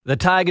The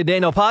Tige and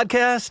Daniel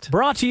podcast.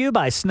 Brought to you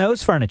by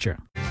Snow's Furniture.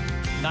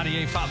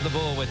 98.5 The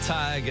Bull with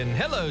Tige, and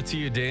hello to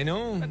you,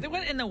 Daniel.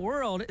 What in the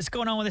world is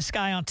going on with this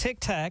guy on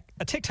TikTok?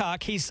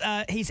 He's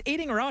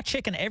eating raw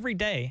chicken every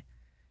day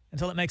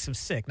until it makes him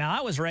sick. Now,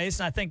 I was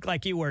raised, and I think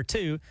like you were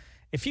too,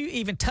 if you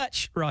even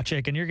touch raw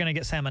chicken, you're going to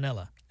get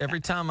salmonella.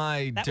 Every time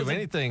I do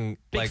anything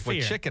like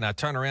with chicken, I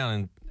turn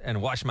around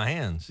and wash my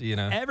hands, you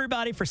know.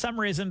 Everybody, for some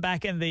reason,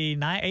 back in the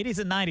 80s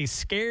and 90s,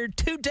 scared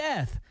to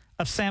death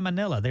of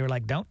salmonella. They were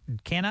like,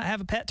 cannot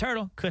have a pet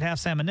turtle, could have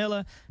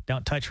salmonella.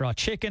 Don't touch raw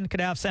chicken, could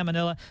have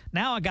salmonella.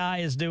 Now a guy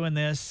is doing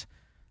this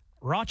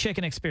raw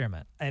chicken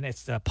experiment, and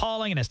it's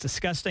appalling and it's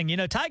disgusting. You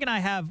know, Tige and I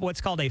have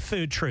what's called a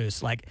food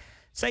truce. Like,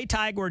 say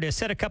Tige were to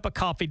set a cup of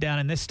coffee down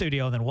in this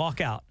studio and then walk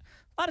out.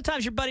 A lot of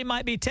times your buddy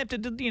might be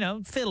tempted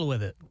to, fiddle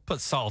with it.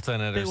 Put salt in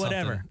it or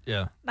whatever. Something.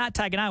 Yeah. Not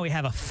Tige and I, we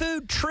have a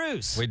food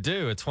truce. We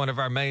do. It's one of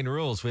our main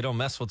rules. We don't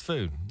mess with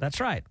food. That's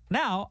right.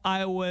 Now,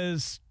 I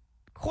was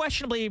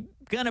questionably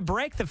going to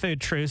break the food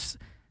truce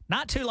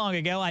not too long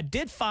ago. I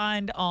did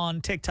find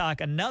on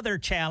TikTok another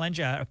challenge,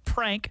 a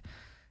prank.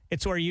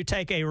 It's where you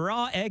take a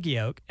raw egg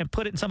yolk and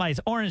put it in somebody's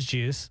orange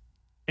juice,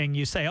 and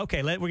you say,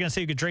 okay, we're going to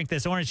see who can drink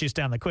this orange juice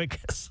down the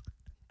quickest.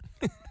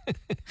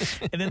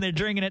 And then they're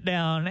drinking it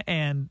down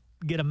and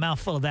get a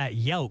mouthful of that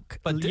yolk.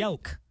 But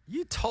yolk.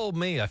 You told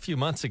me a few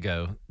months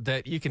ago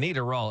that you can eat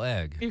a raw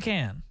egg. You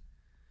can.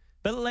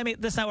 But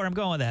that's not where I'm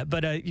going with that.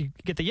 But you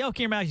get the yolk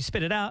in your mouth, you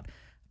spit it out.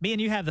 Me and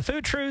you have the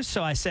food truce,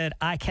 so I said,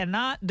 I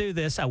cannot do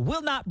this. I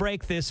will not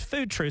break this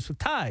food truce with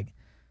Tige.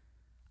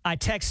 I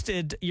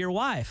texted your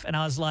wife, and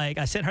I was like,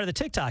 I sent her the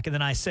TikTok, and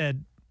then I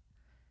said,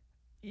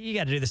 you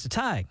got to do this to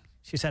Tige.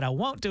 She said, I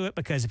won't do it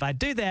because if I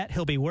do that,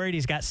 he'll be worried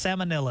he's got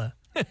salmonella,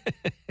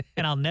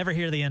 and I'll never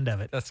hear the end of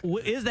it.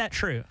 Is that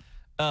true?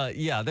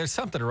 Yeah, there's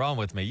something wrong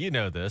with me. You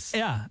know this.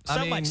 Yeah,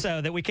 much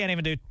so that we can't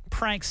even do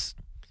pranks.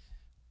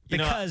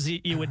 Because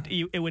you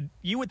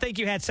would think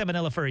you had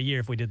salmonella for a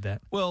year if we did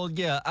that. Well,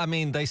 yeah, I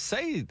mean, they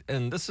say,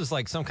 and this is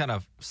like some kind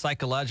of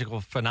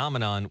psychological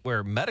phenomenon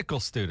where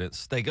medical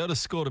students, they go to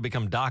school to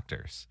become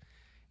doctors,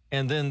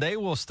 and then they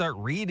will start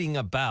reading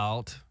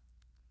about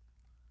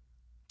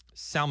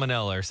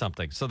salmonella or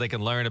something so they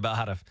can learn about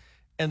how to,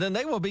 and then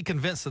they will be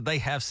convinced that they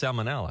have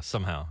salmonella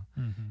somehow.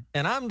 Mm-hmm.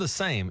 And I'm the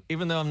same,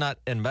 even though I'm not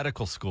in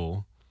medical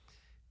school.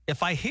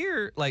 If I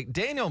hear, like,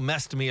 Daniel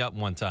messed me up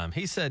one time.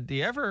 He said, do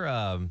you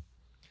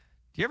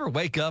ever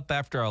wake up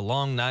after a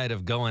long night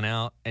of going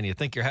out and you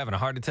think you're having a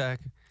heart attack?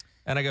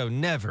 And I go,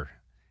 never.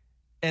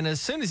 And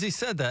as soon as he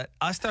said that,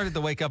 I started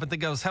to wake up and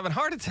think I was having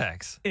heart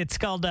attacks. It's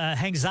called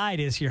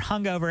anxiety. You're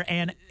hungover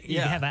and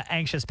you have an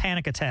anxious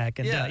panic attack.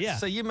 And,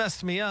 So you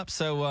messed me up.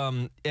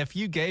 So if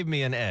you gave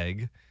me an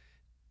egg.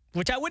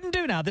 Which I wouldn't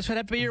do now. This would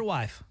have to be your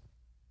wife.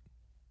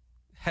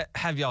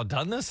 Have y'all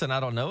done this and I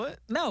don't know it?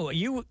 No,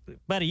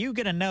 buddy, you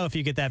going to know if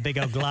you get that big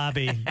old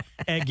globby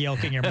egg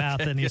yolk in your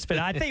mouth and you spit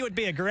it. I think it would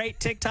be a great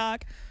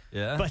TikTok.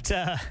 Yeah. But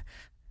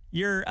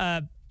your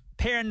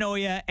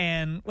paranoia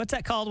and what's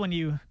that called when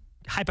you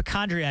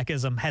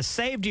hypochondriacism has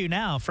saved you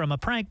now from a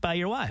prank by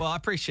your wife. Well, I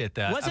appreciate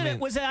that.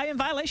 Was I in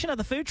violation of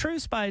the food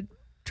truce by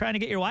trying to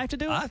get your wife to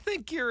do it? I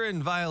think you're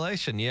in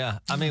violation, yeah.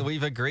 I mean,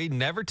 we've agreed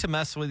never to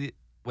mess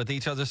with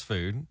each other's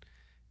food.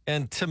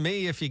 And to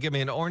me, if you give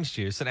me an orange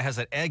juice and it has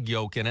an egg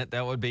yolk in it,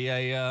 that would be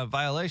a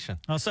violation.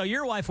 Oh, so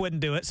your wife wouldn't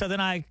do it. So then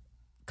I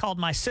called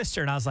my sister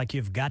and I was like,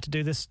 you've got to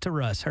do this to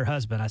Russ, her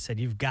husband. I said,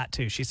 you've got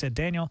to. She said,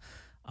 Daniel,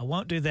 I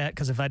won't do that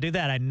because if I do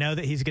that, I know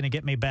that he's going to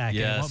get me back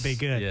and it won't be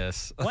good.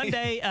 Yes. One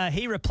day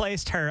he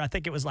replaced her, I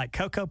think it was like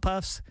Cocoa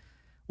Puffs,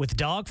 with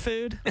dog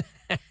food.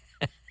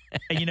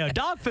 And,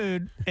 dog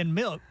food and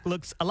milk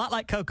looks a lot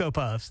like Cocoa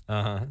Puffs.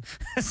 Uh-huh.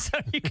 So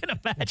you can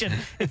imagine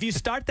if you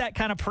start that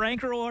kind of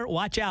prank roar,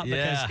 watch out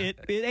because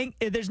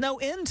there's no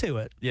end to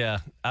it. Yeah,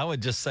 I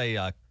would just say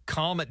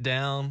calm it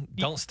down.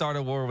 Don't start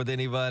a war with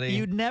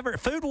anybody.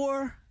 Food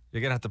war. You're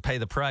going to have to pay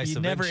the price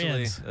eventually. Never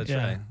ends. That's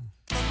right.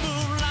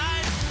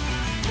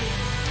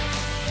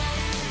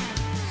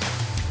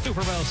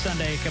 Super Bowl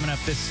Sunday coming up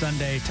this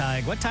Sunday,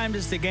 Tige. What time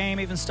does the game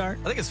even start?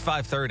 I think it's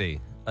 5:30.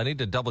 I need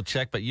to double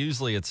check, but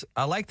usually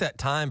I like that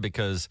time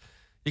because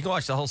you can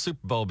watch the whole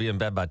Super Bowl, be in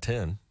bed by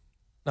 10.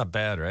 Not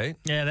bad, right?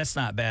 Yeah, that's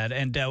not bad.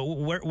 And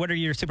what are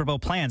your Super Bowl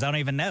plans? I don't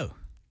even know.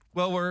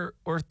 Well,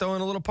 we're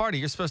throwing a little party.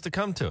 You're supposed to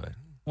come to it.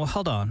 Well,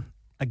 hold on.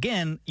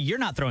 Again, you're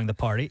not throwing the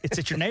party. It's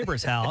at your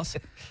neighbor's house.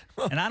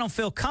 And I don't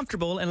feel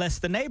comfortable unless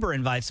the neighbor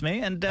invites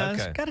me. And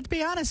got to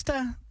be honest,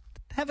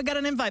 haven't got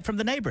an invite from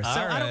the neighbor. So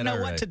I don't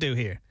know what to do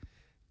here.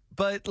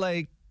 But,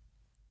 like,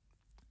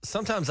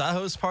 sometimes I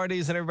host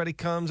parties and everybody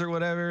comes or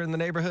whatever in the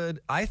neighborhood.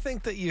 I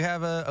think that you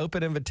have an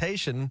open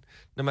invitation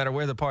no matter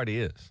where the party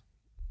is.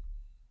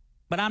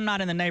 But I'm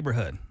not in the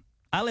neighborhood.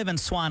 I live in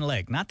Swan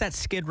Lake, not that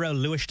Skid Row,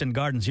 Lewiston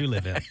Gardens you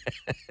live in.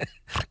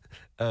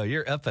 Oh,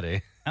 you're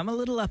uppity. I'm a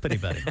little uppity,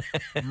 buddy.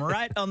 I'm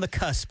right on the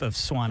cusp of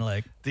Swan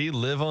Lake. Do you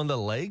live on the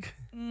lake?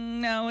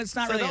 No, it's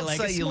not So really a don't lake.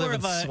 say It's you more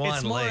live of in a Swan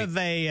it's more Lake. of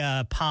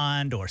a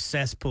pond or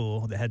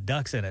cesspool that had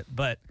ducks in it.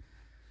 But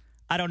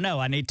I don't know.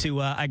 I need to.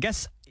 I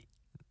guess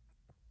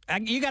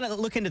you got to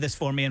look into this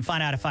for me and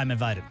find out if I'm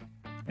invited.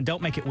 And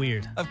don't make it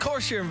weird. Of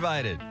course you're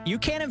invited. You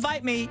can't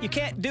invite me. You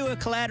can't do a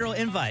collateral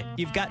invite.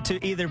 You've got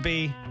to either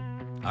be...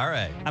 All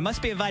right. I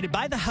must be invited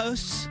by the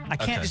hosts. I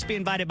can't just be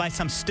invited by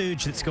some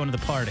stooge that's going to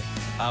the party.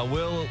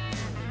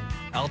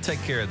 I'll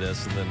take care of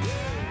this, and then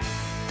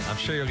I'm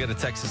sure you'll get a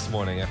text this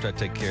morning after I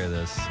take care of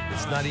this.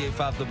 It's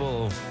 98.5 The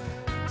Bull.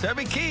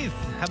 Toby Keith,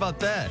 how about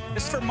that?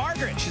 This is for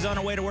Margaret. She's on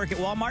her way to work at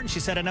Walmart, and she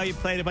said, I know you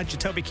played a bunch of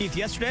Toby Keith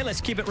yesterday.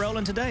 Let's keep it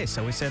rolling today.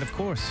 So we said, of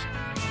course.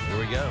 Here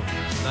we go.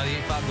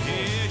 98.5 The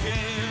Bull.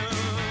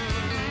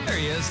 There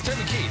he is,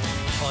 Toby Keith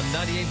on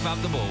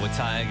 98.5 The Bull with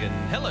Tige.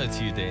 And hello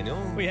to you,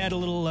 Daniel. We had a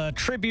little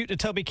tribute to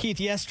Toby Keith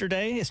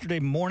yesterday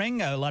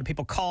morning. A lot of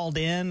people called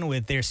in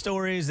with their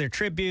stories, their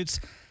tributes.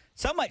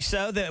 So much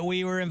so that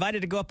we were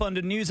invited to go up on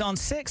the News on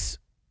 6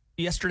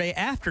 yesterday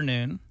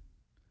afternoon.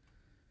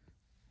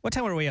 What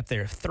time were we up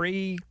there?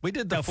 3? We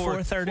did the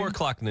 4:30? 4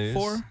 o'clock news.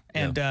 4?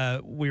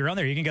 And we were on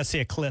there. You can go see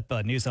a clip,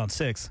 News on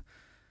 6.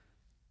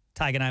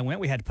 Tige and I went.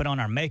 We had to put on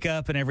our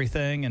makeup and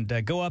everything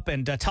and go up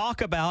and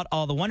talk about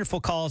all the wonderful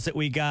calls that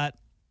we got.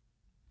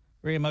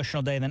 Very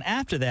emotional day. And then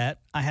after that,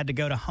 I had to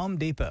go to Home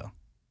Depot.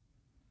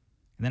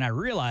 And then I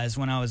realized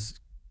when I was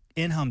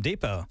in Home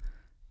Depot,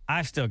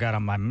 I still got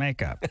on my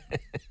makeup.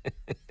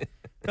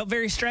 Felt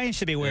very strange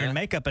to be wearing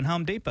makeup in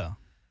Home Depot.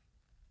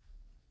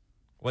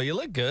 Well, you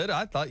look good.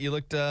 I thought you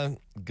looked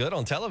good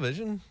on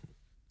television.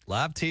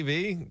 Live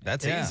TV,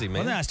 that's easy, man.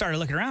 Well, then I started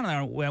looking around and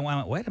I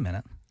went, wait a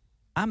minute.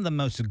 I'm the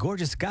most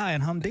gorgeous guy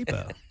in Home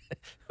Depot.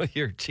 Well,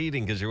 you're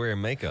cheating because you're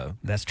wearing makeup.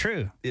 That's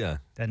true. Yeah.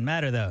 Doesn't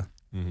matter, though.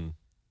 Mm-hmm.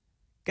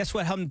 Guess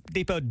what Home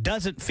Depot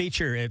doesn't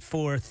feature at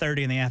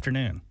 4:30 in the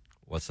afternoon?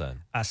 What's that?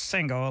 A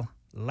single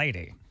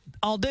lady.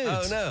 All dudes.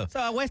 Oh, no. So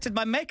I wasted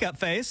my makeup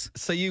face.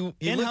 So you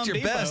looked Home your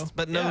Depot. best,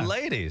 but no Yeah.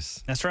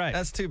 ladies. That's right.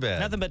 That's too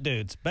bad. Nothing but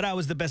dudes. But I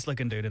was the best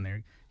looking dude in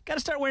there. Got to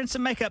start wearing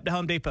some makeup to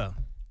Home Depot.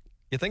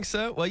 You think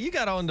so? Well, you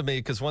got on to me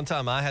because one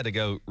time I had to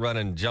go run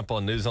and jump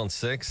on News on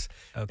 6.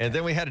 Okay. And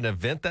then we had an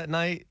event that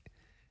night.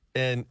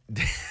 And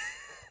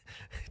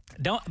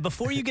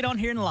Before you get on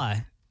here and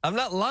lie. I'm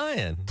not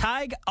lying.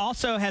 Tige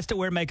also has to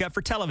wear makeup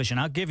for television.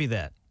 I'll give you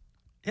that.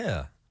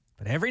 Yeah.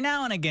 But every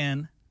now and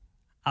again,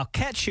 I'll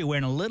catch you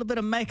wearing a little bit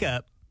of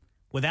makeup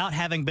without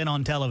having been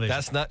on television.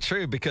 That's not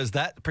true because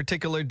that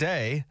particular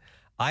day,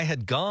 I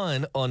had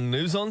gone on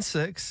News on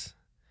 6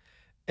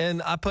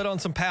 and I put on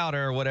some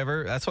powder or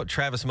whatever. That's what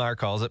Travis Meyer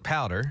calls it,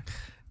 powder.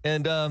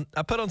 And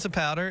I put on some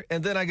powder,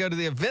 and then I go to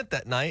the event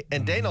that night,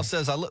 and Daniel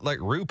says I look like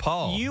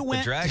RuPaul,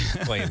 the drag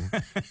queen.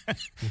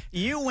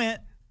 You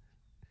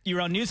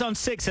were on News on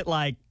 6 at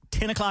like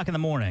 10 o'clock in the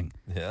morning.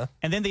 Yeah.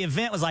 And then the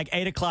event was like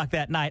 8 o'clock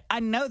that night. I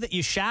know that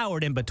you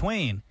showered in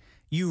between.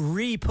 You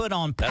re-put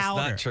on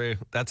powder. That's not true.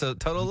 That's a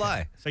total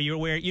lie. So you were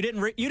wearing, you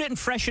didn't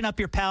freshen up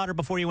your powder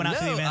before you went out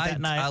to the event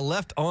that night? I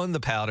left on the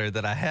powder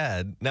that I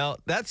had. Now,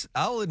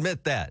 I'll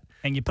admit that.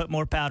 And you put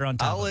more powder on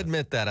top I'll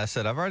admit that. I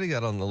said, I've already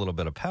got on a little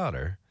bit of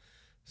powder.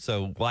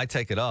 So why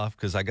take it off?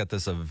 Because I got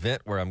this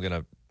event where I'm going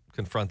to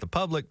confront the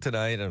public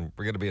tonight, and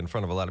we're going to be in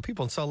front of a lot of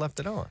people, and so I left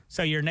it on.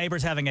 So your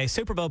neighbor's having a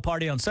Super Bowl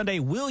party on Sunday.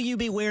 Will you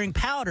be wearing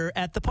powder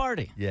at the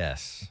party?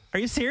 Yes. Are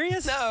you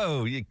serious?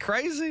 No, you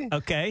crazy?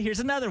 Okay, here's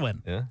another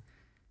one. Yeah.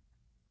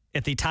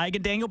 At the Tige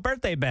and Daniel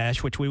birthday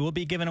bash, which we will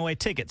be giving away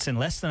tickets in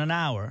less than an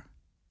hour,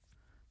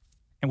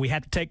 and we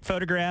have to take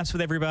photographs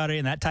with everybody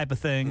and that type of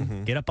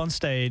thing, get up on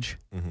stage.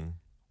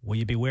 Will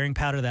you be wearing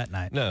powder that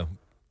night? No.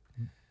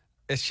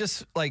 It's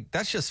just like,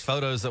 that's just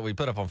photos that we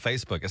put up on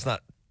Facebook. It's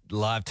not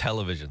live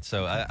television.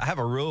 So I have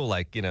a rule,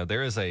 like,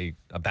 there is a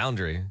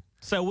boundary.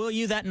 So will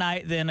you that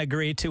night then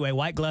agree to a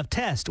white glove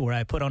test where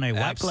I put on a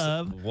white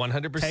glove,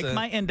 100%. take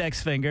my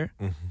index finger,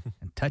 and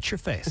touch your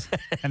face,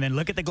 and then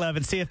look at the glove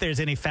and see if there's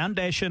any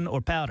foundation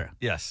or powder?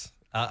 Yes,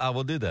 I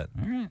will do that.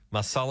 All right.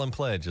 My solemn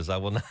pledge is I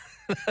will not.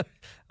 I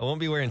won't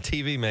be wearing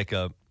TV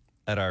makeup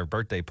at our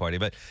birthday party.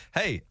 But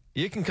hey,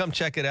 you can come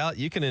check it out.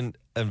 You can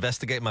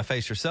investigate my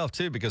face yourself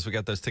too, because we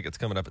got those tickets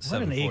coming up at 7:40.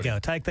 What an ego!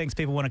 Tige thinks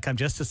people want to come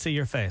just to see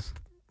your face.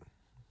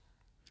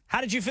 How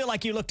did you feel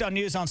like you looked on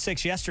News on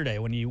 6 yesterday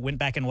when you went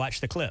back and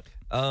watched the clip?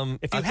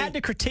 If you had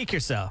to critique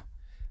yourself.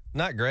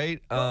 Not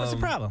great. What was the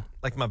problem?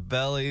 Like my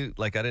belly,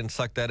 like I didn't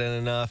suck that in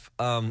enough.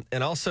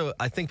 And also,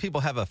 I think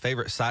people have a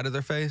favorite side of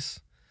their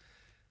face.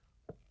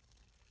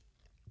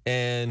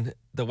 And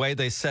the way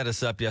they set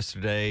us up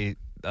yesterday,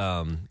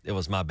 it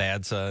was my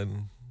bad side.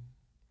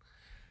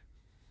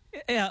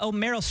 Yeah,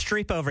 Meryl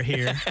Streep over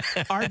here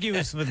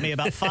argues with me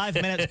about 5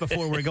 minutes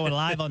before we're going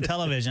live on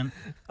television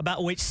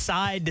about which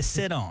side to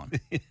sit on.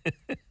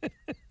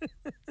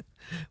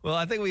 Well,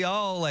 I think we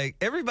all, like,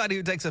 everybody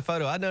who takes a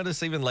photo, I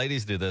notice even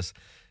ladies do this,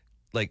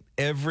 like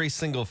every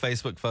single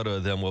Facebook photo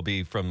of them will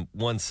be from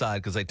one side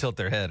because they tilt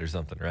their head or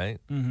something, right?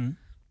 Mm-hmm.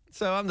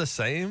 So I'm the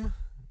same.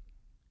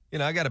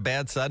 I got a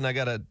bad side and I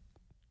got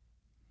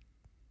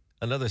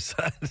another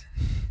side.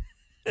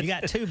 You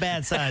got two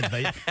bad sides,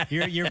 but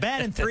you're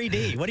bad in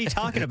 3D. What are you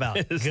talking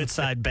about? Good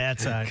side, bad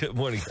side. Good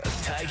morning.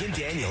 Tige and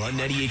Daniel on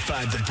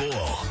 98.5 The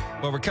Bull.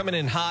 Well, we're coming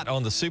in hot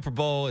on the Super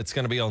Bowl. It's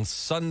going to be on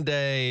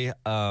Sunday,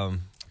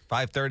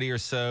 5:30 or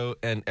so,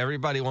 and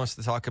everybody wants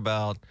to talk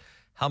about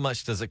how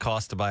much does it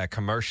cost to buy a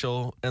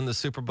commercial in the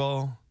Super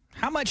Bowl?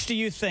 How much do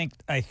you think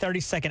a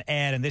 30-second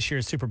ad in this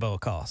year's Super Bowl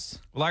costs?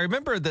 Well, I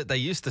remember that they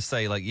used to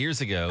say, like,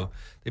 years ago,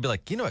 they'd be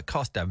like, it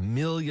cost $1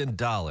 million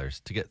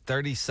to get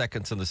 30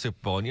 seconds in the Super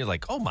Bowl. And you're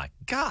like, oh, my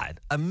God,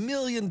 $1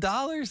 million?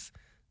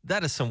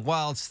 That is some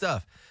wild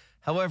stuff.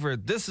 However,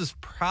 this is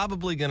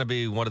probably going to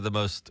be one of the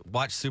most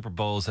watched Super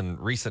Bowls in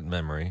recent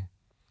memory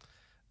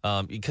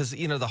because,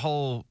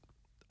 all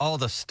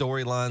the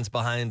storylines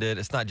behind it.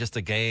 It's not just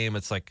a game.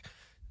 It's like,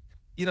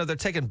 they're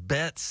taking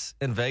bets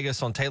in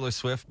Vegas on Taylor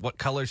Swift, what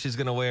color she's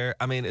going to wear.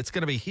 I mean, it's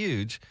going to be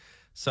huge.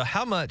 So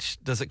how much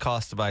does it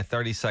cost to buy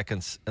 30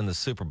 seconds in the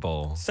Super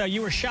Bowl? So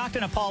you were shocked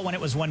and appalled when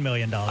it was $1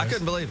 million. I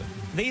couldn't believe it.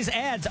 These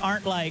ads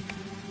aren't like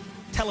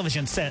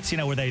television sets,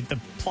 where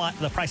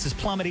the prices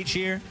plummet each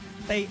year.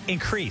 They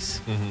increase.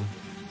 Mm-hmm.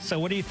 So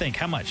what do you think?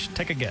 How much?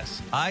 Take a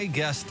guess. I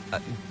guessed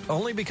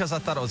only because I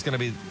thought it was going to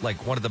be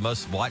like one of the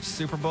most watched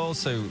Super Bowls.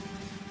 So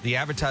the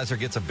advertiser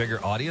gets a bigger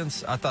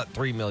audience. I thought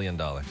 $3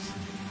 million.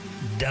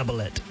 Double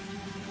it.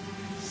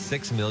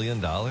 $6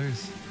 million?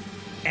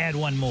 Add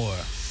one more.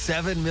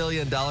 $7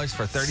 million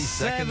for 30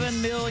 seconds?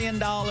 $7 million.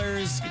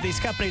 These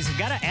companies have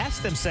got to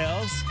ask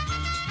themselves,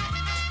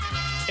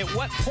 at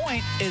what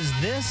point is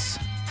this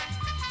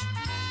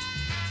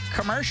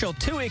commercial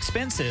too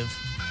expensive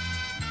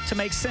to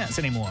make sense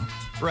anymore?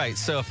 Right.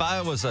 So if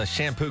I was a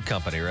shampoo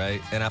company,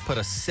 right, and I put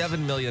a $7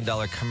 million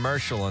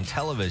commercial on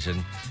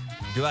television,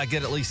 do I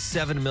get at least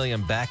 $7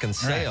 million back in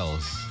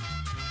sales? Right.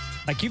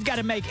 Like, you've got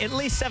to make at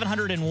least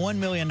 $701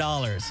 million.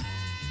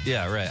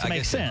 Yeah, right. To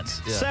make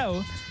sense. Yeah.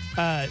 So,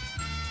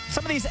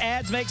 some of these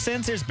ads make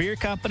sense. There's beer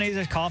companies,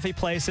 there's coffee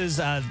places.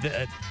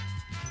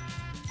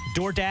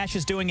 DoorDash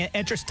is doing an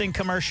interesting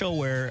commercial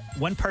where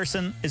one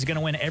person is going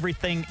to win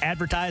everything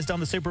advertised on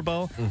the Super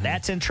Bowl. Mm-hmm.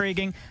 That's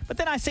intriguing. But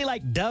then I see,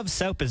 like, Dove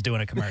Soap is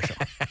doing a commercial.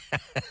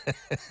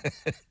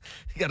 You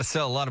got to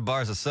sell a lot of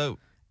bars of soap.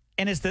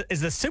 And is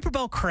the Super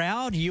Bowl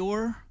crowd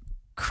your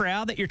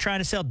crowd that you're trying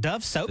to sell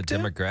Dove Soap the to?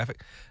 The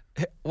demographic.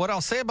 What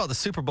I'll say about the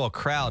Super Bowl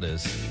crowd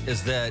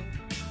is that,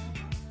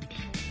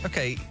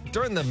 okay,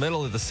 during the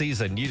middle of the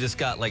season, you just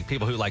got, like,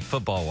 people who like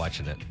football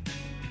watching it.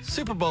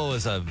 Super Bowl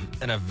is an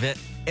event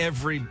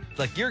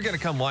you're going to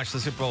come watch the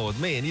Super Bowl with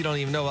me, and you don't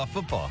even know about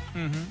football.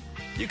 Mm-hmm.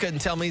 You couldn't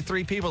tell me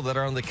 3 people that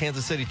are on the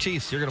Kansas City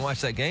Chiefs. You're going to watch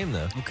that game,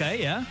 though.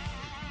 Okay, yeah.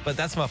 But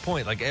that's my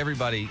point. Like,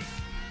 everybody,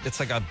 it's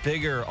like a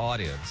bigger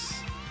audience,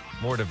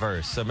 more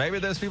diverse. So maybe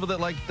there's people that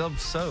like Dove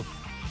Soap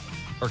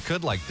or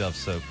could like Dove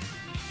Soap.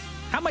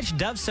 How much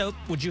Dove Soap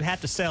would you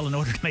have to sell in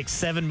order to make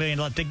 $7 million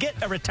to get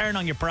a return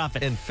on your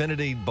profit?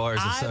 Infinity bars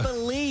of soap. I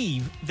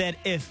believe that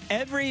if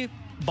every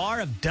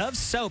bar of Dove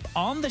Soap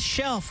on the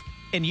shelf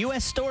in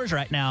U.S. stores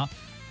right now,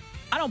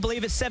 I don't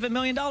believe it's $7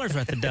 million worth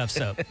of Dove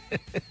Soap.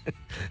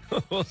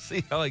 We'll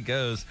see how it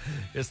goes.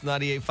 It's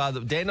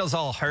 98.5. Daniel's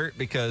all hurt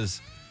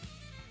because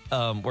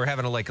we're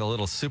having a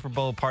little Super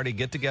Bowl party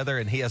get-together,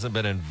 and he hasn't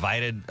been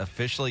invited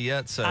officially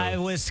yet. So I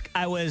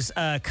was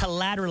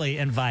collaterally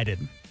invited.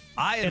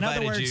 I invited in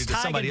other words, you to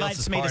somebody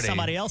else's party. Me to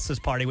somebody else's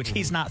party, which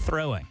he's not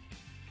throwing.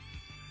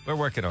 We're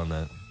working on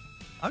that.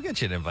 I'll get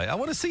you an invite. I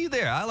want to see you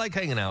there. I like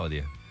hanging out with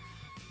you.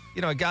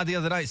 A guy the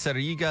other night said, are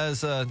you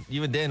guys,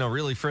 you and Daniel,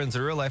 really friends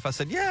in real life? I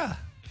said, yeah.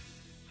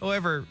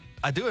 However,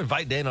 I do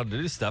invite Daniel to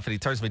do stuff, and he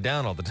turns me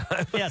down all the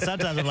time. Yeah,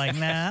 sometimes I'm like,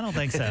 nah, I don't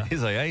think so.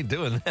 He's like, I ain't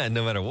doing that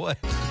no matter what.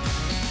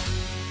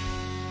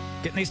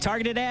 Getting these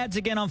targeted ads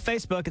again on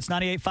Facebook. It's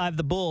 98.5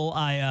 The Bull.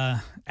 I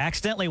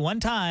accidentally one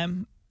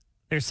time,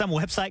 there's some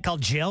website called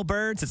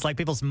Jailbirds. It's like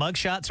people's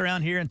mugshots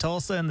around here in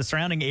Tulsa and the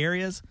surrounding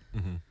areas.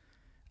 Mm-hmm.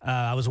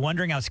 I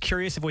was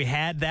curious if we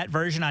had that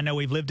version. I know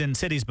we've lived in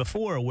cities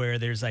before where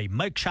there's a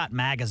mugshot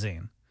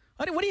magazine.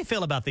 What do you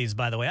feel about these,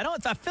 by the way?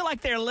 I feel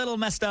like they're a little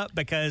messed up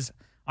because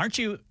aren't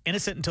you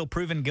innocent until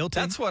proven guilty?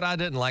 That's what I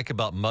didn't like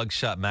about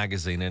Mugshot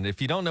Magazine. And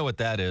if you don't know what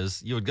that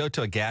is, you would go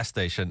to a gas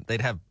station.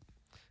 They'd have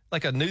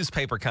like a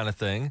newspaper kind of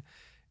thing.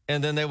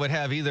 And then they would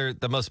have either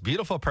the most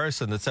beautiful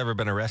person that's ever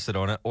been arrested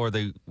on it or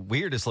the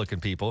weirdest looking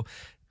people,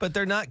 but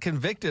they're not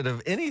convicted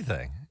of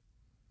anything.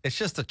 It's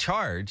just a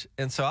charge.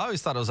 And so I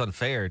always thought it was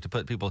unfair to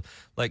put people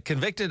like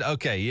convicted.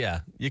 Okay,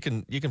 yeah, you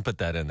can put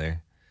that in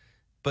there.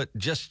 But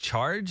just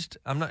charged,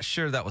 I'm not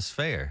sure that was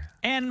fair.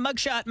 And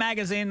Mugshot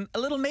Magazine, a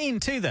little mean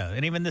too, though.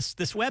 And even this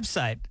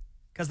website,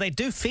 because they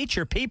do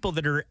feature people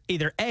that are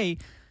either A,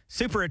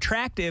 super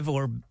attractive,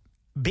 or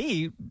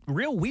B,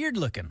 real weird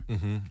looking.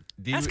 Mm-hmm.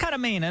 That's kind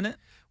of mean, isn't it?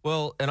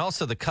 Well, and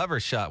also the cover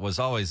shot was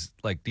always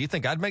like, do you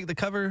think I'd make the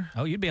cover?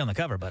 Oh, you'd be on the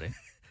cover, buddy.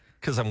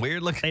 Because I'm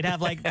weird looking?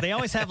 They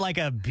always have like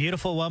a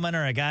beautiful woman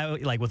or a guy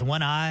like with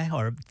one eye,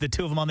 or the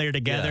two of them on there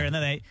together. Yeah. And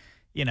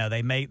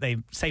then they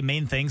say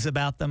mean things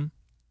about them.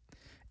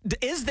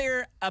 Is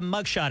there a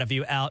mugshot of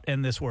you out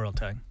in this world,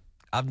 Tug?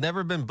 I've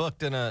never been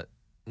booked in a,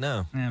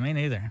 no. Yeah, me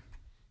neither.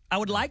 I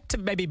would like to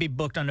maybe be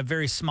booked on a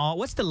very small,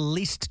 what's the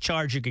least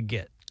charge you could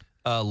get?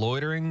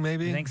 Loitering,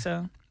 maybe? You think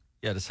so?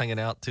 Yeah, just hanging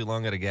out too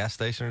long at a gas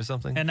station or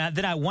something. And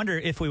then I wonder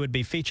if we would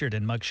be featured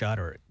in Mugshot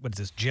or, what is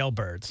this,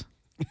 Jailbirds?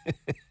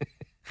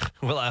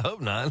 Well, I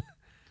hope not.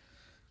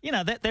 You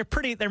know,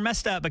 they're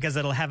messed up because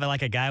it'll have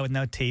like a guy with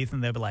no teeth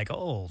and they'll be like,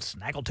 oh,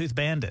 snaggletooth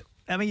bandit.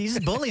 I mean, you're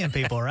just bullying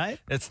people, right?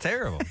 It's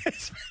terrible.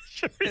 It's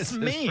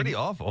mean. It's pretty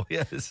awful.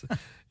 Yes.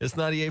 It's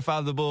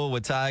 98.5 The Bull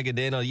with Tige and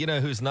Daniel. You know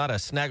who's not a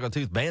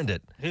snaggletooth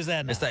bandit? Who's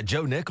that now? It's that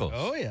Joe Nichols.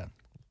 Oh, yeah.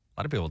 A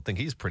lot of people think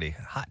he's pretty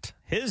hot.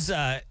 His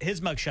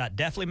mugshot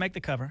definitely make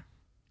the cover.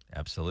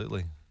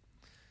 Absolutely.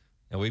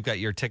 And we've got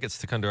your tickets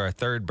to come to our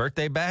third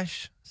birthday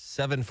bash,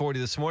 7:40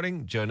 this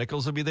morning. Joe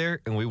Nichols will be there,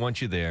 and we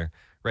want you there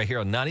right here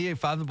on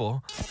 98.5 The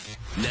Bull.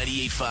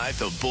 98.5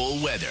 The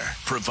Bull weather,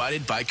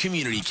 provided by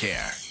Community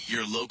Care,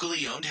 your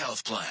locally owned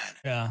health plan.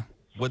 Yeah.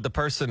 Would the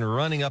person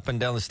running up and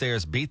down the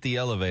stairs beat the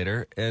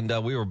elevator? And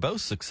we were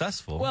both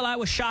successful. Well, I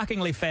was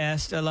shockingly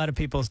fast. A lot of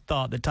people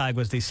thought that Tige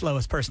was the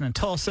slowest person in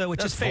Tulsa,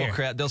 which is fair.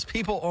 Bullcrap. Those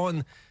people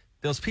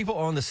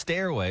on the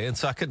stairway, and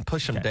so I couldn't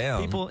push them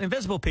down.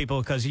 Invisible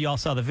people, because you all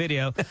saw the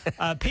video.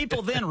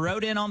 People then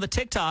wrote in on the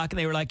TikTok, and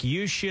they were like,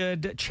 you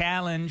should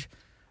challenge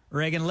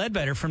Reagan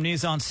Ledbetter from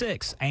News on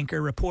 6,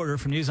 anchor reporter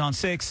from News on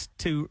 6,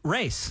 to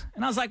race.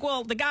 And I was like,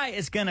 well, the guy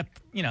is going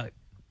to,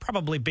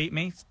 probably beat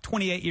me. He's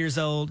 28 years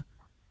old.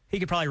 He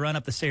could probably run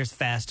up the stairs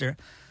faster.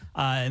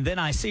 And then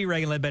I see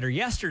Reagan Ledbetter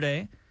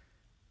yesterday,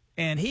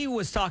 and he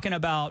was talking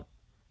about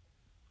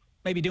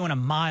maybe doing a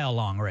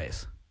mile-long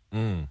race.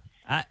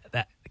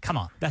 Come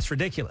on, that's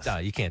ridiculous. No,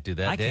 you can't do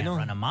that, Daniel. I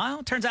can't run a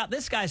mile. Turns out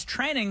this guy's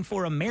training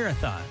for a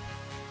marathon.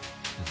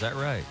 Is that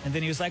right? And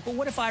then he was like, well,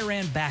 what if I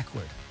ran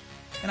backward?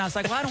 And I was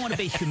like, well, I don't want to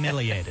be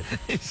humiliated.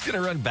 He's going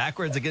to run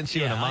backwards against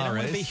you in a mile race? I don't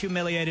want to be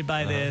humiliated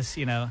by this,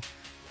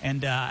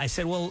 And I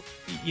said, well,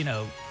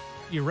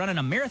 you're running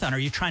a marathon. Are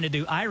you trying to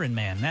do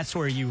Ironman? That's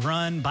where you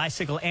run,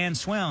 bicycle, and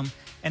swim.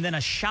 And then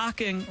a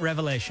shocking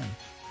revelation.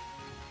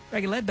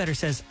 Reagan Ledbetter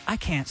says, I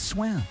can't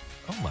swim.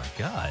 Oh, my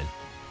God.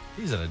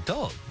 He's an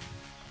adult.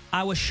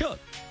 I was shook.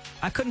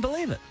 I couldn't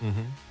believe it.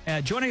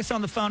 Mm-hmm. Joining us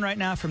on the phone right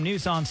now from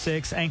News on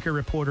 6, anchor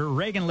reporter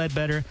Reagan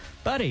Ledbetter.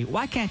 Buddy,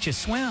 why can't you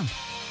swim?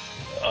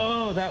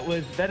 Oh,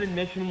 that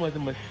admission was a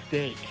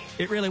mistake.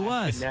 It really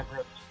was.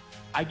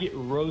 I get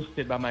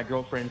roasted by my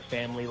girlfriend's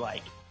family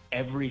like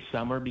every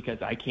summer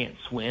because I can't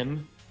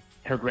swim.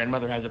 Her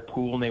grandmother has a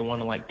pool and they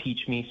want to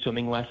teach me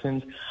swimming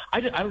lessons. I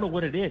don't know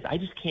what it is. I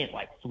just can't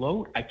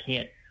float. I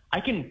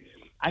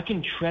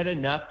can tread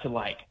enough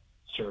to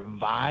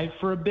survive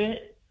for a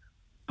bit,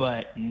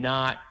 but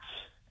not.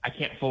 I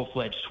can't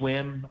full-fledged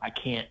swim. I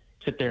can't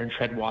sit there and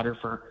tread water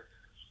for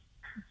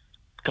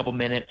a couple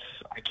minutes.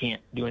 I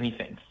can't do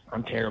anything.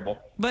 I'm terrible.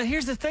 But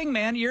here's the thing,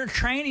 man. You're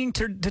training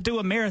to do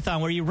a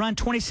marathon where you run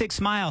 26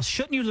 miles.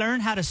 Shouldn't you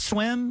learn how to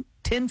swim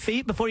 10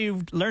 feet before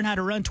you learn how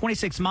to run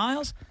 26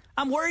 miles?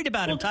 I'm worried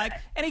about him, Tige.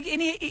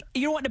 And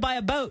you're wanting to buy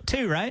a boat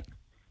too, right?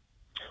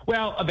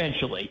 Well,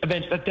 eventually.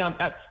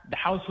 The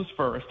house was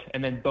first,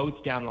 and then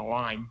boats down the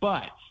line.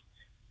 But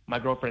my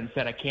girlfriend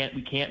said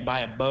we can't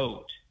buy a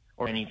boat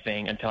or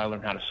anything until I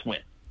learn how to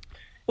swim.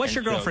 What's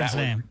your girlfriend's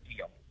name?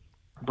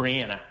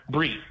 Brianna.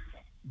 Bree.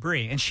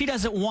 And she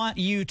doesn't want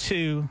you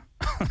to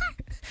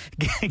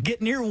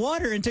get near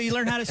water until you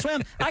learn how to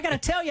swim. I got to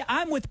tell you,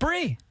 I'm with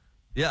Bree.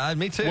 Yeah,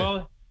 me too.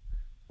 Well,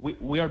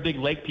 we are big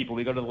lake people.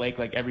 We go to the lake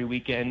every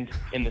weekend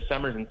in the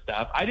summers and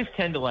stuff. I just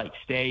tend to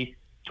stay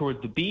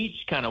towards the beach,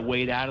 kind of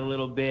wade out a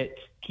little bit,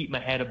 keep my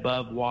head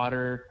above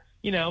water,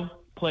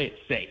 play it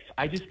safe.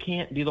 I just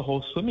can't do the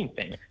whole swimming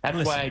thing.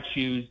 That's why I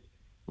choose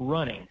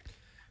running.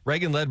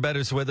 Reagan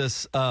Ledbetter's with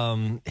us.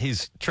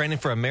 He's training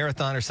for a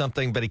marathon or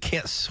something, but he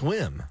can't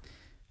swim.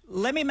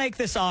 Let me make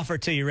this offer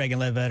to you, Reagan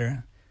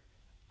Ledbetter.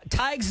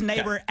 Tige's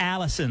neighbor,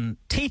 Allison,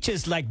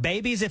 teaches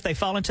babies, if they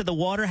fall into the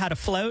water, how to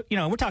float.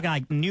 We're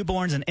talking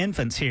newborns and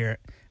infants here.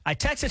 I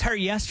texted her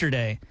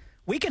yesterday.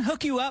 We can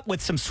hook you up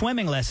with some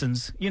swimming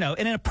lessons, in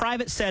a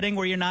private setting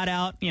where you're not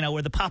out,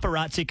 where the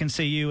paparazzi can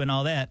see you and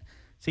all that,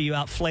 see you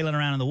out flailing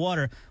around in the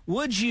water.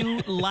 Would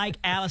you like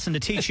Allison to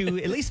teach you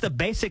at least the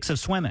basics of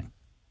swimming?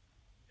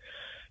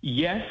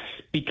 Yes,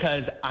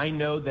 because I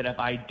know that if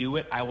I do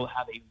it, I will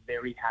have a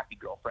very happy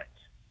girlfriend.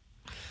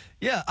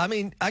 Yeah, I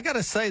mean, I got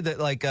to say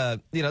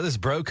that, this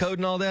bro code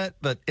and all that,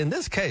 but in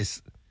this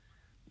case,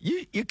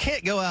 you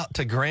can't go out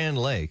to Grand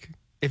Lake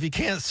if you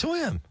can't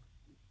swim.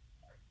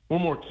 We're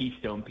more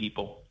Keystone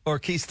people. Or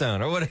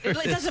Keystone, or whatever.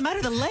 It doesn't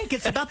matter the lake.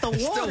 It's about the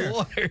water. Still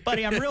water.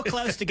 Buddy, I'm real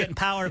close to getting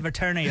power of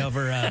attorney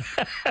over...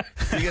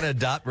 You going to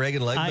adopt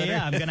Reagan Ledbetter?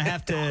 Yeah, I'm going to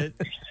have to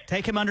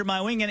take him under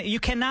my wing. And you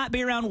cannot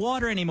be around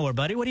water anymore,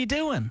 buddy. What are you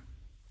doing?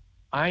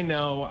 I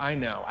know.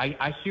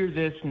 I hear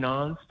this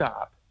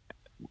nonstop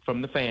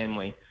from the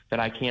family that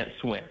I can't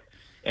swim.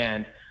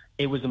 And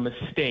it was a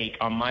mistake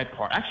on my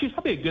part. Actually, it's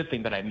probably a good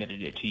thing that I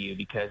admitted it to you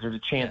because there's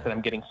a chance that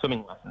I'm getting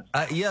swimming lessons.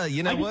 Yeah,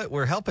 you know what?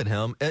 We're helping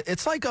him.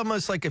 It's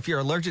almost like if you're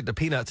allergic to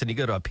peanuts and you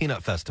go to a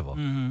peanut festival.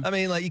 Mm-hmm. I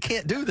mean, you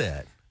can't do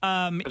that.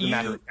 As a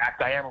matter of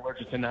fact, I am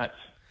allergic to nuts.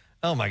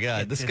 Oh, my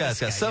God. This guy's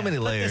got so many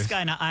layers. Put this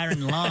guy in an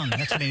iron lung.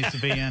 That's what he needs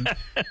to be in.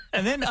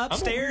 And then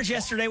upstairs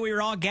yesterday, we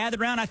were all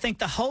gathered around. I think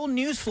the whole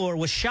news floor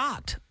was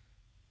shocked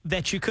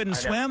that you couldn't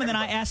swim. And then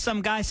I asked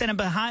some guy sitting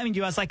behind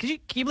you, I was like, can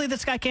you believe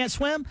this guy can't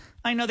swim?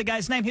 I know the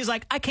guy's name. He's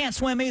like, I can't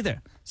swim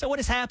either. So what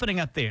is happening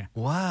up there?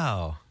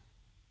 Wow.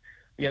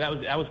 Yeah,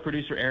 that was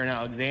producer Aaron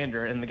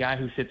Alexander, and the guy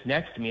who sits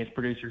next to me is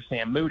producer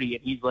Sam Moody,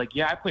 and he's like,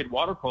 yeah, I played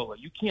water polo.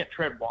 You can't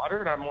tread water?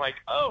 And I'm like,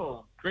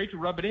 oh, great to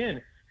rub it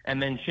in.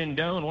 And then Shin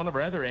Doan, one of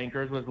our other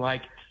anchors, was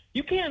like,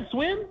 you can't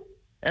swim?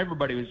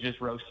 Everybody was just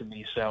roasting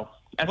me, so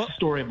that's the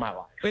story of my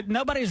life. But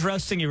nobody's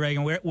roasting you,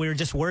 Reagan. We're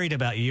just worried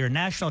about you. You're a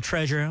national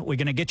treasure. We're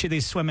going to get you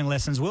these swimming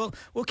lessons. We'll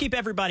keep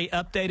everybody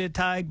updated,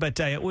 Tige, but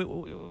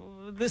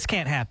this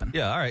can't happen.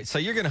 Yeah, all right. So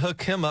you're going to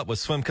hook him up with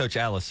swim coach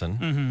Allison.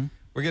 Mm-hmm.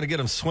 We're going to get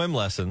him swim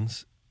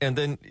lessons, and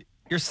then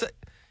you're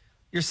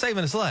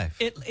saving his life.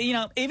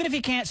 Even if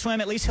he can't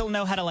swim, at least he'll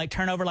know how to like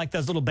turn over like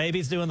those little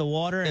babies do in the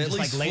water and at just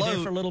like lay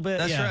there for a little bit.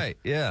 That's right.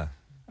 Yeah.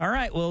 All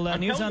right. Well,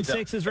 News on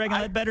 6 is Reagan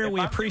Ledbetter.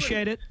 We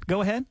appreciate it.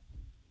 Go ahead.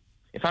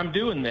 If I'm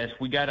doing this,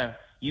 we gotta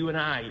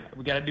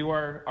do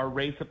our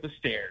race up the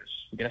stairs.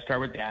 We gotta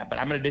start with that. But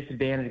I'm at a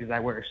disadvantage because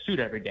I wear a suit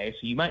every day,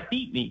 so you might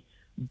beat me.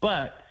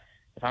 But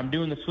if I'm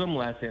doing the swim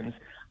lessons,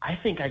 I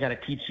think I gotta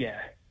teach you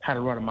how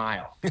to run a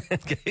mile.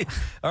 Okay.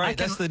 All right,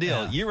 that's the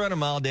deal. You run a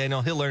mile,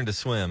 Daniel. He'll learn to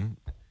swim,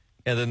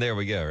 and then there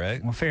we go.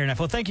 Right. Well, fair enough.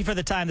 Well, thank you for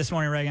the time this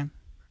morning, Reagan.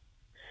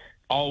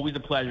 Always a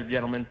pleasure,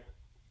 gentlemen.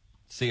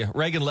 See you.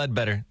 Reagan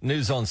Ledbetter,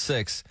 News on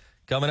 6.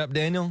 Coming up,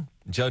 Daniel,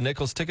 Joe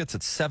Nichols tickets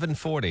at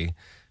 7:40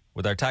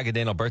 with our Tige and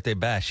Daniel birthday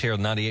bash here on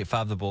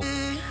 98.5 The Bull.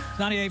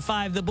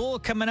 98.5 The Bull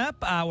coming up,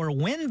 our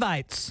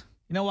Winvites.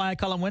 You know why I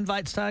call them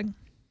Winvites, Tige?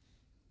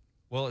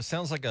 Well, it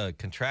sounds like a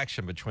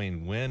contraction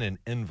between win and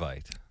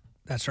invite.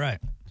 That's right.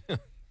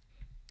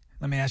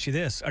 Let me ask you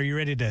this. Are you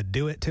ready to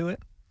do it to it?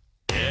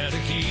 Yeah,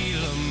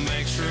 tequila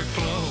makes her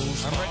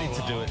clothes I'm ready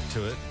to do it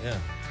to it, yeah.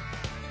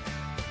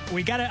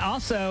 We got to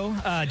also,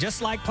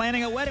 just like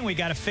planning a wedding, we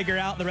got to figure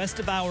out the rest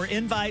of our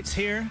invites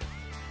here.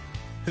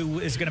 Who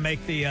is going to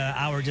make the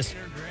our just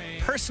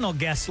personal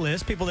guest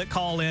list? People that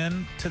call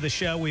in to the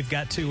show, we've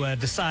got to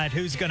decide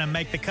who's going to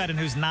make the cut and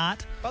who's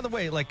not. By the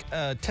way,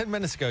 10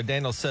 minutes ago,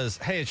 Daniel says,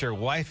 "Hey, is your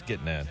wife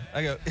getting in?"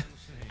 I go,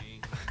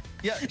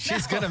 "Yeah,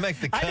 she's going to make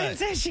the cut." I didn't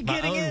say she's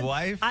getting in. My own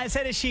wife. I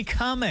said, "Is she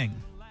coming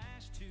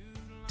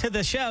to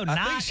the show?" I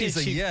think she's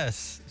a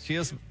yes. She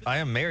is. I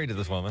am married to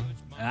this woman.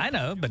 I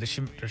know, but does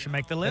she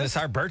make the list? And it's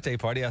our birthday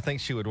party. I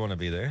think she would want to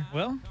be there.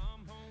 Well,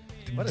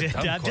 what a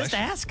dumb I'm just question.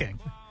 asking.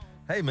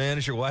 Hey, man,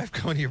 is your wife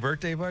coming to your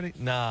birthday party?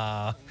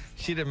 Nah,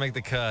 she didn't make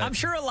the cut. I'm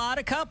sure a lot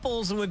of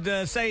couples would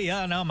say,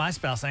 yeah, no, my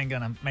spouse ain't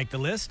going to make the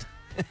list.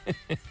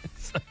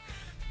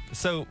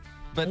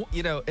 But,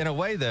 in a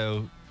way,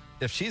 though,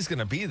 if she's going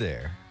to be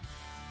there,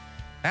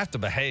 I have to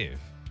behave.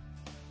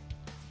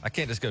 I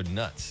can't just go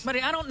nuts.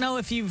 Buddy, I don't know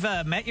if you've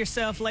met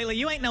yourself lately.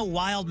 You ain't no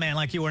wild man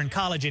like you were in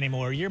college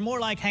anymore. You're more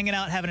like hanging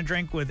out having a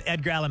drink with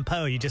Edgar Allan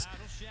Poe. You just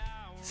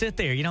sit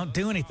there. You don't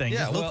do anything. You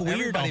just look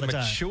weird all the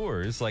time.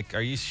 Matures. Like,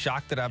 are you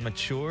shocked that I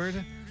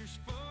matured?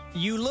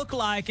 You look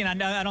like,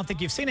 and I don't think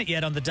you've seen it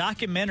yet, on the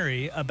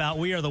documentary about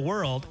We Are the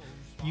World,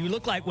 you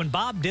look like when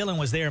Bob Dylan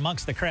was there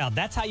amongst the crowd.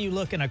 That's how you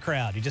look in a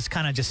crowd. You just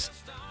kind of just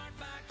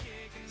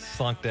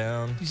slunk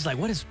down. You're just like,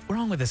 what is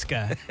wrong with this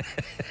guy?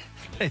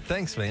 Hey,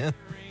 thanks, man.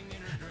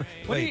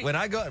 Wait, when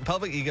I go out in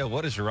public, you go,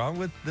 what is wrong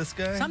with this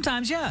guy?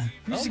 Sometimes, yeah.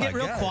 You just get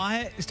real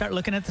quiet. You start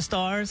looking at the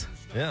stars.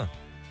 Yeah.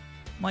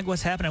 I'm like,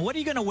 what's happening? What are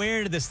you going to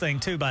wear to this thing,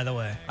 too, by the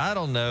way? I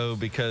don't know,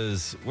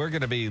 because we're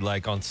going to be,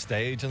 on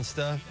stage and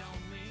stuff.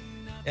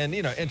 And,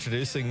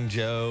 introducing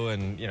Joe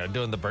and,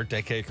 doing the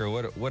birthday cake or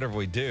whatever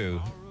we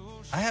do.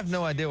 I have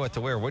no idea what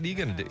to wear. What are you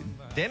going to do?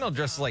 Daniel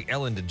dresses like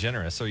Ellen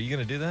DeGeneres. So are you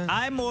going to do that?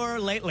 I more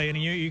lately, and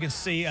you can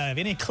see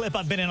any clip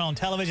I've been in on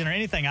television or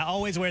anything, I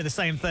always wear the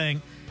same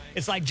thing.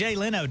 It's like Jay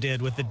Leno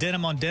did with the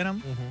denim on denim.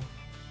 Mm-hmm.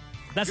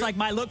 That's like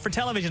my look for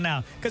television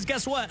now. Because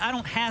guess what? I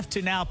don't have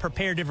to now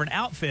prepare different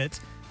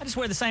outfits. I just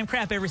wear the same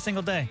crap every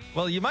single day.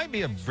 Well, you might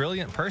be a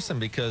brilliant person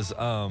because,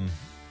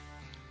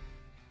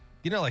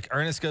 like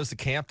Ernest Goes to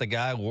Camp, the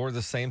guy wore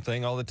the same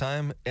thing all the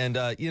time. And,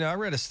 I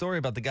read a story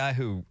about the guy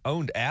who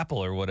owned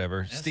Apple or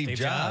whatever, Steve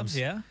Jobs.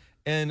 Yeah.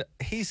 And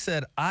he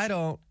said, I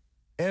don't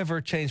ever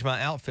change my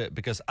outfit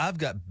because I've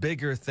got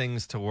bigger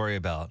things to worry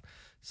about.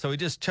 So he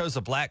just chose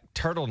a black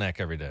turtleneck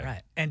every day.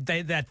 Right. And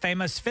that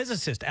famous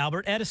physicist,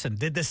 Albert Edison,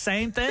 did the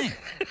same thing.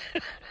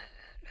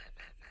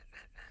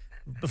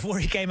 Before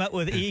he came up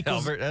with E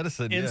equals Albert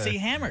Edison, MC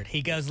hammered.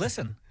 He goes,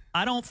 listen,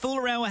 I don't fool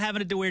around with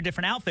having to wear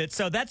different outfits.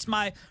 So that's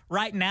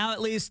right now at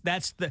least,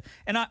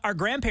 and our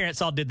grandparents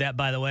all did that,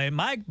 by the way.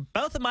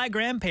 Both of my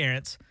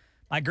grandparents,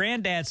 my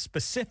granddad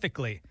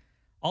specifically,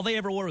 all they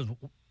ever wore was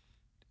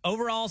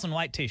overalls and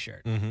white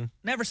T-shirt. Mm-hmm.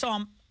 Never saw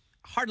him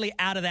hardly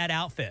out of that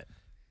outfit.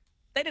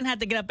 They didn't have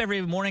to get up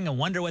every morning and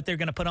wonder what they're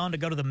going to put on to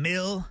go to the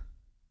mill.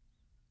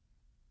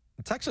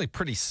 It's actually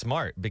pretty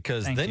smart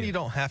because you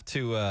don't have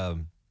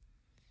to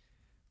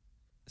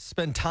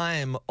spend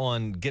time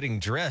on getting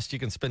dressed. You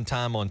can spend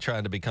time on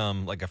trying to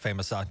become like a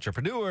famous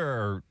entrepreneur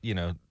or,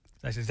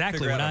 that's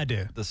exactly what I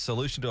do. The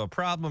solution to a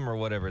problem or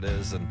whatever it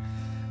is. And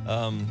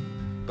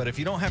but if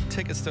you don't have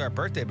tickets to our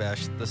birthday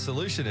bash, the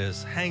solution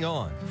is hang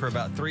on for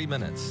about 3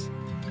 minutes.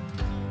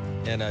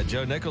 And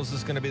Joe Nichols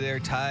is going to be there.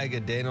 Tige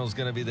and Daniel's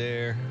going to be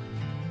there.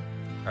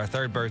 Our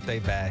third birthday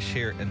bash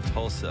here in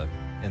Tulsa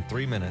in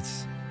 3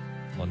 minutes.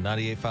 on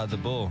 98.5 The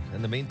Bull.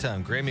 In the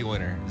meantime, Grammy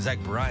winner, Zach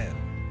Bryan.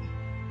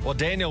 Well,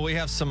 Daniel, we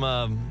have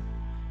some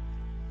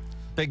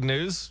big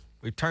news.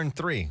 We've turned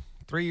 3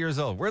 years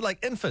old. We're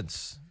like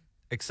infants,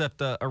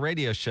 except a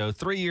radio show.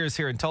 3 years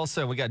here in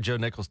Tulsa, and we got Joe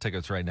Nichols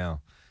tickets right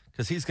now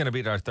because he's going to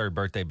be at our 3rd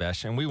birthday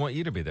bash, and we want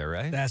you to be there,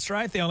 right? That's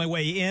right. The only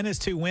way in is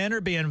to win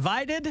or be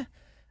invited.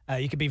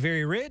 You could be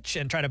very rich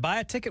and try to buy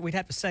a ticket. We'd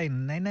have to say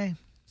nay.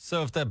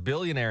 So if that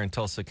billionaire in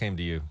Tulsa came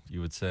to you,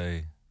 you would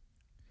say...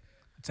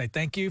 I'd say,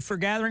 thank you for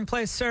gathering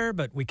place, sir,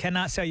 but we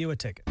cannot sell you a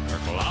ticket. Her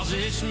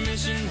closet's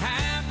missing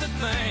half the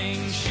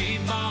things she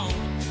bought.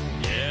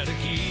 Yeah,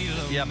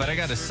 tequila. Yeah, but I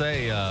got to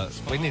say,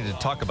 we need to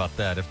talk about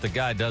that. If the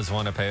guy does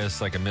want to pay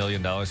us like $1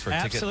 million for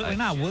a ticket... Absolutely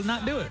not. We'll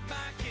not do it.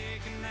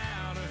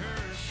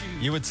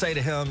 You would say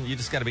to him, you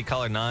just got to be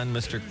caller 9,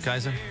 Mr.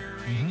 Kaiser?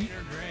 Mm-hmm.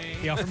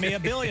 He offered me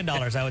 $1 billion.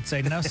 I would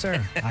say, no,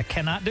 sir. I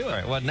cannot do it. All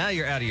right, well, now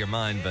you're out of your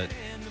mind, but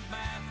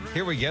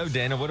here we go,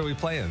 Dana. What are we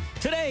playing?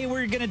 Today,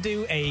 we're going to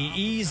do a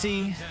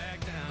easy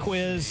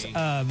quiz.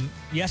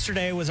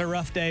 Yesterday was a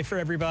rough day for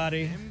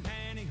everybody.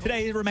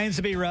 Today remains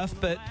to be rough,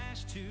 but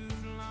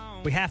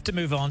we have to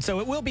move on.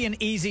 So it will be an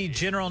easy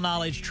general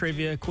knowledge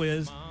trivia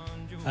quiz.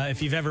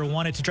 If you've ever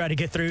wanted to try to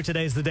get through,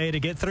 today's the day to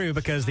get through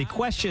because the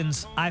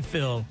questions, I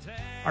feel,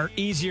 are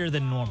easier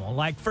than normal.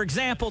 Like, for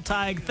example,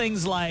 Tig,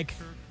 things like,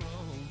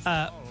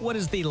 what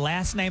is the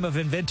last name of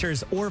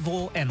inventors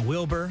Orville and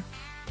Wilbur?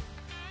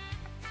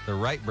 The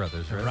Wright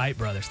brothers, right? The Wright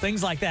brothers.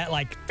 Things like that,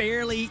 like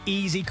fairly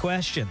easy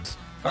questions.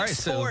 All What right,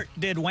 so- sport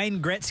did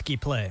Wayne Gretzky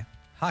play?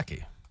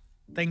 Hockey.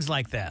 Things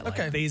like that.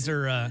 Okay. Like, these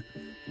are,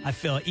 I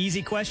feel,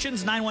 easy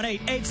questions.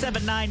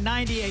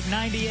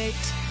 918-879-9898.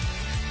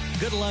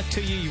 Good luck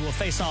to you. You will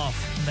face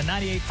off in the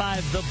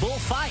 98.5 The Bull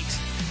Fight.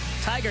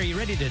 Tiger, are you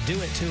ready to do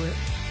it to it?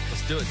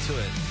 Let's do it to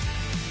it.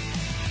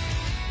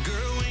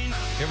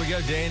 Here we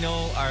go,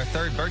 Daniel. Our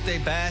 3rd birthday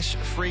bash,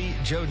 free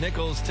Joe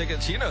Nichols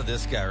tickets. You know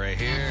this guy right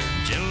here.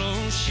 Jello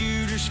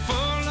shooters full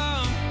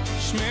of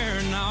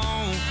smearing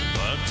on,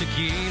 but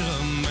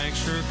tequila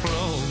makes her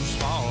clothes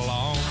fall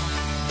off.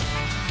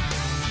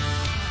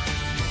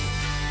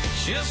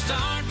 She'll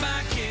start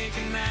by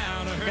kicking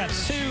out of her. We've got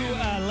 2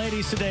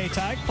 ladies today,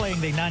 Tig, playing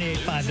the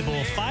 98.5 The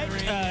Bull Fight.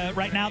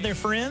 Right now, they're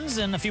friends.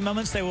 In a few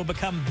moments, they will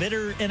become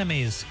bitter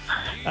enemies.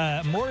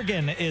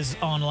 Morgan is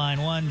on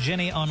line 1,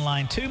 Jenny on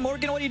line 2.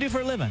 Morgan, what do you do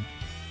for a living?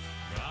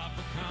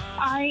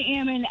 I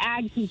am an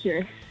ag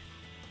teacher.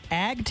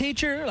 Ag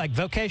teacher, like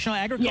vocational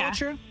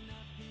agriculture?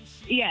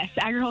 Yes,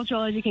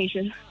 agricultural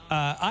education.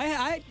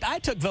 I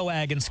took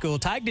VOAG in school.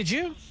 Tig, did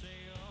you?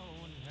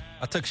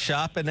 I took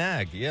shop and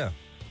ag, yeah.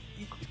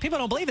 People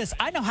don't believe this.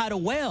 I know how to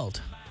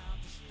weld.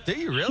 Do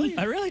you really?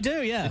 I really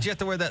do, yeah. Did you have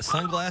to wear that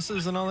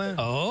sunglasses and all that?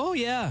 Oh,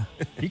 yeah.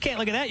 You can't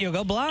look at that. You'll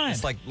go blind.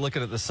 It's like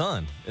looking at the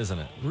sun, isn't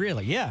it?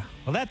 Really, yeah.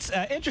 Well, that's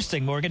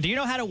interesting, Morgan. Do you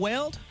know how to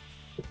weld?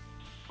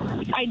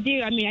 I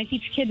do. I mean, I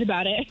teach kids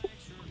about it.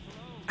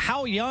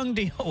 How young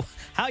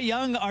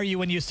are you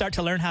when you start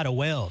to learn how to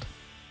weld?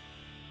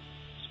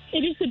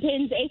 It just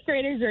depends. 8th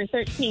graders are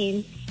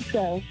 13,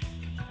 so...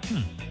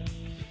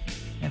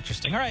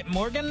 Interesting. All right,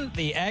 Morgan,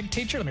 the ag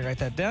teacher. Let me write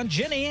that down.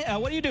 Jenny,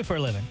 what do you do for a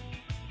living?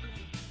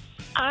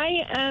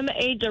 I am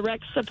a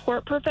direct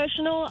support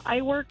professional.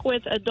 I work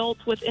with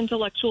adults with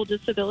intellectual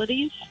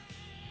disabilities.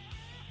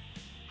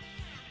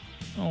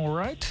 All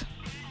right.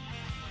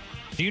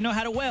 Do you know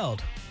how to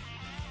weld?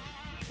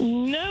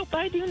 Nope,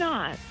 I do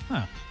not.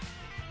 Huh.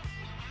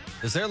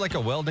 Is there like a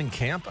welding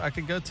camp I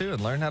could go to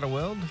and learn how to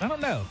weld? I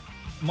don't know.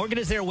 Morgan,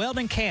 is there a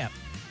welding camp?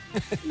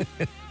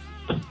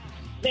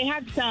 They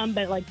have some,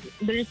 but, like,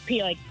 they're just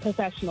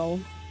professional.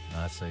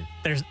 I see.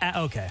 There's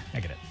okay, I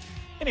get it.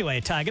 Anyway,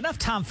 Tig, enough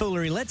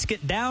tomfoolery. Let's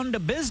get down to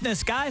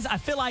business, guys. I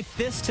feel like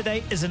this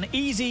today is an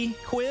easy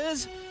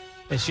quiz.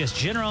 It's just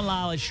general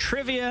knowledge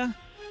trivia.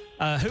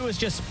 Who is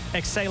just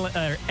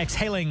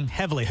exhaling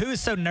heavily? Who is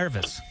so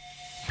nervous?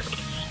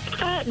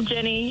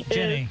 Jenny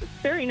is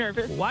very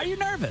nervous. Why are you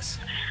nervous?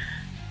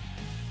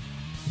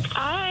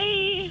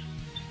 I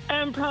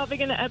am probably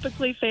going to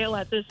epically fail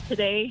at this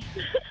today.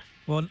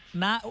 Well,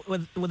 not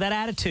with that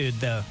attitude,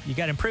 though. You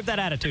got to improve that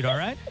attitude, all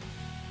right?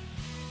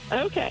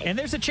 Okay. And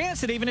there's a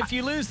chance that even if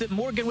you lose, that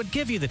Morgan would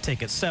give you the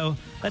tickets. So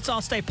let's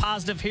all stay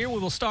positive here. We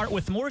will start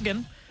with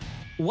Morgan.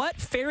 What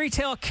fairy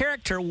tale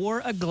character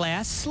wore a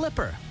glass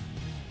slipper?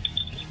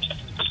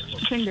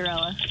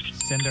 Cinderella.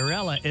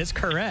 Cinderella is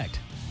correct.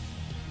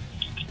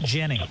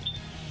 Jenny.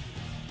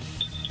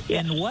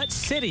 In what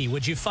city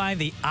would you find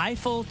the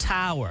Eiffel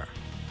Tower?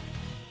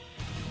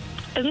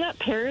 Isn't that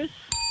Paris?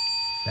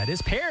 That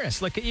is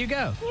Paris. Look at you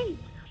go.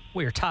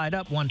 We are tied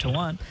up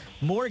 1-1.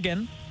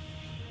 Morgan,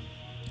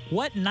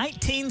 what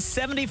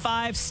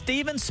 1975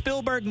 Steven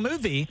Spielberg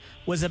movie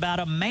was about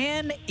a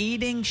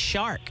man-eating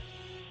shark?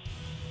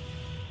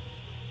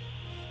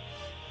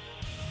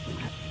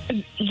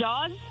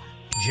 Jaws?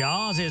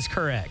 Jaws is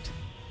correct.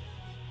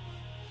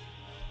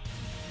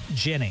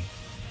 Jenny,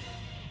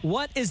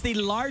 what is the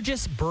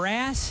largest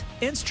brass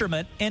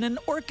instrument in an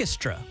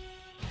orchestra?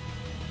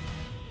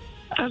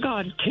 Oh,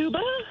 God.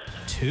 Tuba?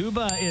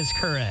 Tuba is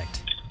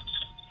correct.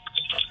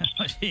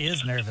 She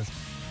is nervous.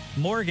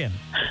 Morgan,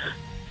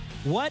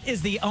 what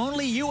is the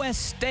only U.S.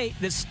 state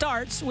that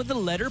starts with the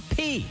letter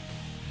P?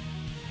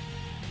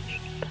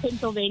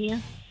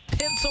 Pennsylvania.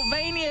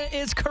 Pennsylvania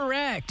is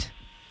correct.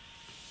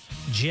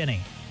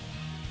 Jenny,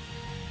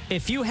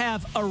 if you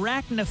have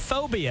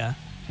arachnophobia,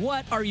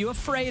 what are you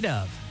afraid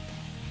of?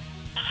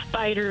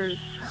 Spiders.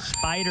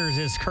 Spiders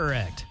is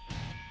correct.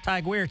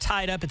 Tig, we're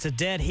tied up. It's a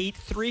dead heat,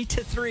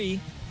 3-3.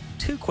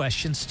 2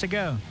 questions to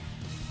go.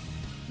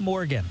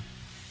 Morgan,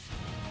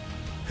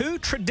 who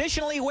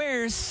traditionally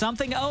wears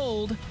something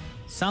old,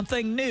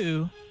 something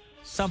new,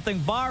 something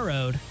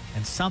borrowed,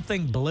 and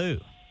something blue?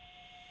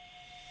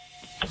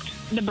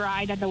 The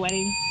bride at the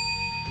wedding.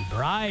 The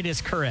bride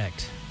is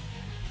correct.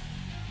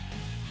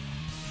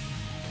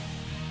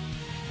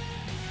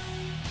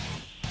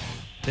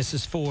 This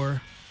is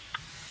for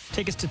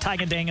tickets to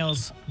Tige and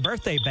Daniel's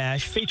birthday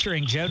bash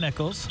featuring Joe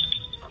Nichols.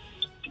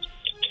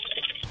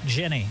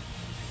 Jenny.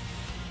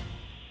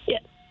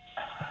 Yes.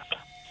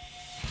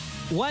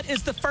 What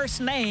is the first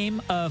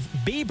name of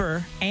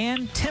Bieber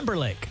and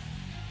Timberlake?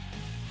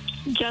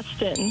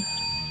 Justin.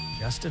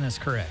 Justin is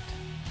correct.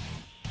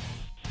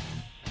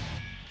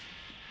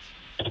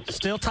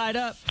 Still tied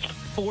up,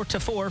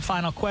 4-4.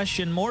 Final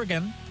question,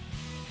 Morgan.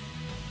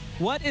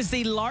 What is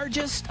the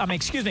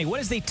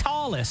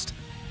tallest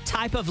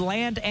type of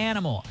land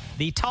animal?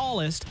 The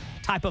tallest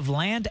type of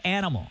land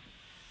animal.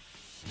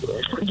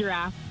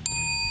 Giraffe.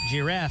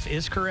 Giraffe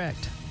is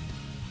correct.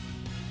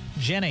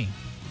 Jenny,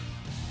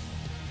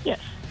 Yes.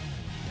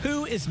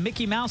 who is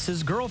Mickey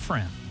Mouse's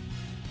girlfriend?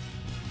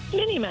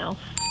 Minnie Mouse.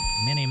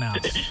 Minnie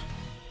Mouse.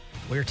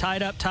 We're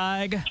tied up,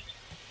 Tig.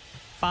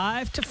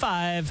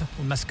 5-5.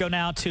 We must go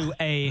now to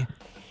a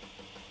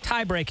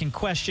tie-breaking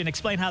question.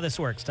 Explain how this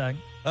works, Tig.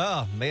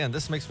 Oh, man,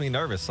 this makes me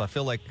nervous. I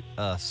feel like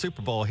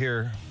Super Bowl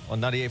here on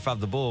 98.5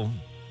 The Bull.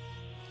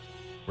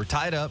 We're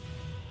tied up.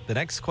 The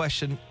next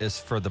question is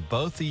for the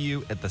both of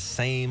you at the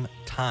same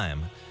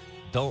time.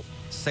 Don't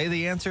say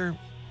the answer.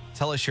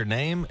 Tell us your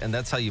name, and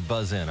that's how you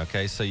buzz in,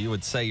 okay? So you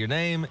would say your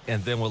name,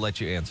 and then we'll let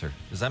you answer.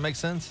 Does that make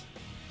sense?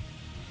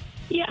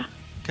 Yeah.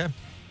 Okay.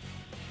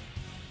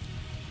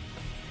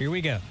 Here we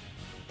go.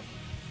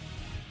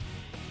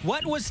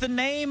 What was the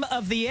name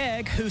of the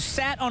egg who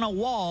sat on a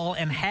wall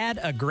and had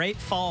a great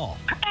fall?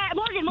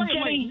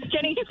 Morgan.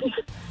 Jenny.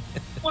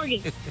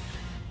 Morgan.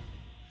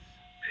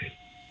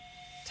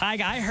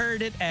 Tig, I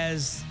heard it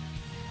as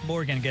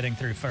Morgan getting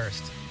through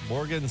first.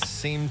 Morgan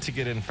seemed to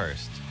get in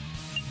first.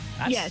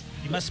 Yes.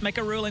 You must make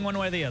a ruling one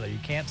way or the other. You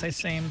can't say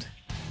seemed.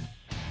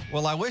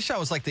 Well, I wish I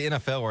was like the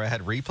NFL where I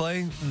had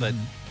replay, but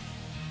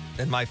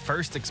in my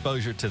first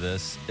exposure to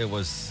this, it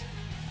was...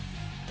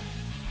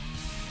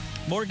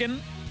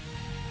 Morgan,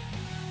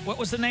 what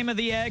was the name of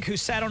the egg who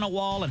sat on a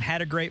wall and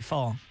had a great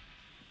fall?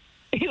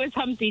 It was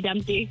Humpty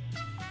Dumpty.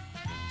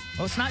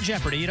 Well, it's not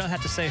Jeopardy. You don't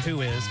have to say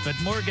who is, but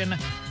Morgan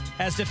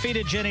has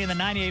defeated Jenny in the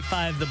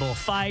 98.5 The Bull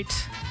fight.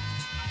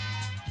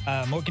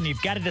 Morgan,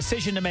 you've got a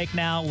decision to make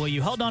now. Will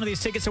you hold on to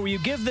these tickets or will you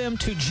give them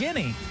to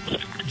Jenny?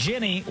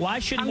 Jenny, why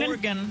should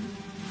Morgan...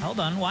 Hold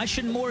on. Why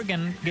should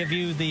Morgan give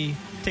you the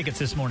tickets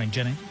this morning,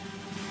 Jenny?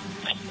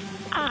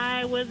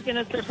 I was going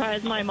to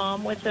surprise my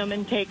mom with them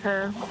and take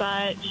her,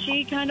 but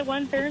she kind of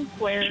won fair and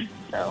square,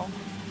 so...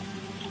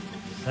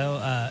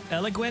 So,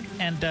 eloquent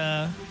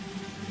and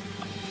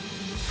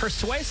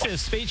persuasive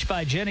speech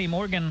by Jenny.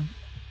 Morgan,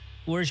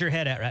 where's your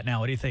head at right now?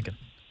 What are you thinking?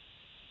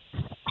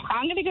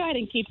 I'm going to go ahead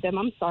and keep them.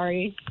 I'm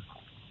sorry.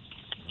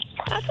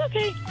 That's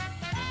okay.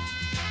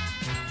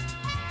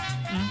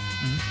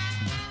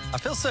 I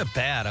feel so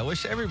bad. I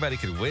wish everybody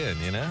could win,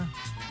 you know?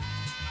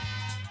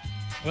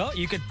 Well,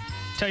 you could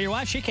tell your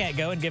wife she can't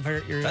go and give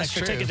her your That's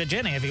extra true. ticket to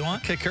Jenny if you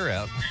want. Kick her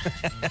out.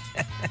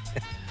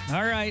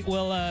 All right.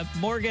 Well,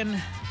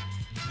 Morgan,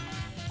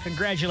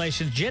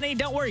 congratulations. Jenny,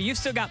 don't worry. You've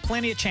still got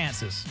plenty of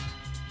chances.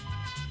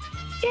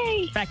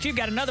 Yay. In fact, you've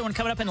got another one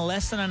coming up in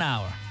less than an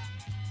hour.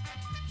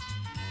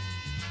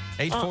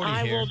 8:40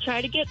 I here. will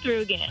try to get through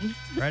again.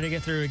 Try to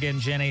get through again,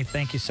 Jenny.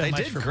 Thank you so They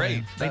much did for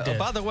great. playing. They did.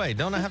 By the way,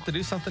 don't I have to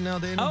do something now,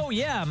 Daniel? Oh,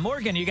 yeah.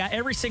 Morgan, you got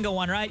every single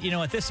one right. You know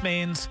what this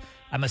means.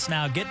 I must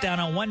now get down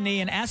on one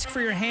knee and ask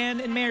for your hand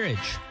in marriage.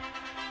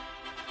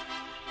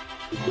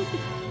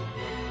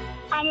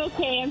 I'm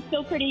okay. I'm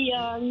still pretty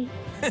young.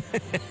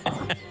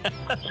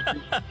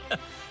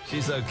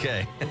 She's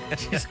okay.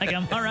 She's like,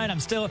 I'm all right.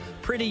 I'm still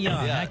pretty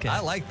young. Yeah, Okay. I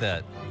like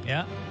that.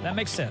 Yeah, that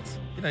makes sense.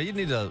 You know, you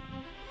need to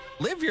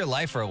live your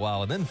life for a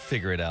while and then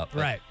figure it out.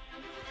 But- Right.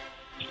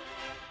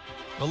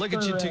 Well, look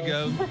at you two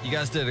go. You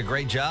guys did a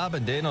great job.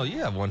 And Daniel, you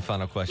have one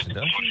final question,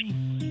 don't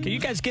you? Can you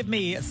guys give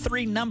me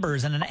 3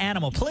 numbers and an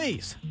animal,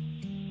 please?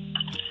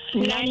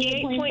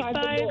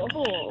 98.5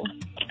 Bull.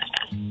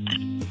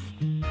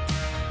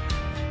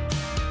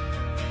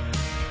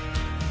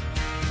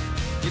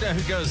 You know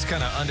who goes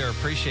kind of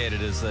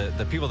underappreciated is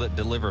the people that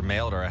deliver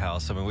mail to our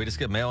house. I mean, we just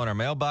get mail in our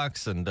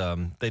mailbox, and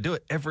they do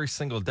it every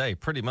single day,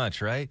 pretty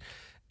much, right?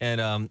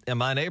 And in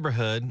my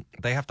neighborhood,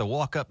 they have to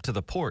walk up to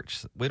the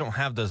porch. We don't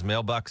have those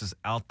mailboxes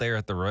out there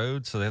at the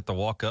road, so they have to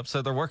walk up.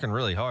 So they're working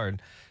really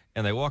hard,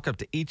 and they walk up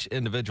to each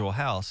individual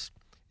house,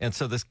 And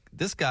so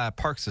this guy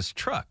parks his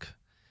truck,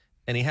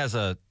 and he has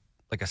a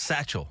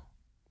satchel.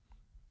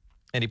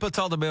 And he puts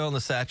all the mail in the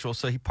satchel.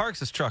 So he parks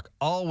his truck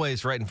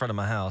always right in front of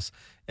my house.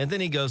 And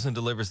then he goes and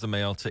delivers the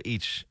mail to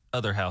each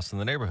other house in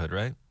the neighborhood,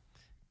 right?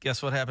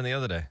 Guess what happened the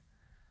other day?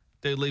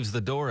 Dude leaves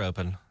the door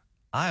open.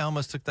 I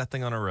almost took that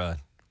thing on a run.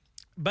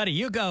 Buddy,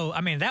 you go,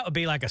 I mean, that would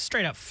be like a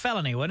straight up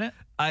felony, wouldn't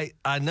it?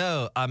 I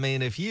know. I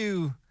mean, if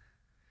you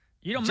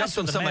don't jump mess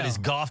on with the somebody's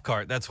mail. golf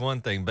cart, that's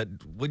one thing. But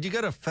would you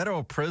go to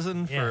federal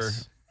prison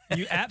Yes.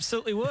 You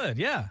absolutely would,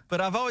 yeah.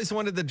 But I've always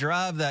wanted to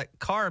drive that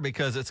car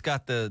because it's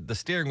got the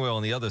steering wheel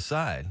on the other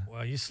side.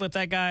 Well, you slip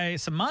that guy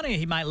some money,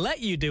 he might let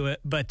you do it.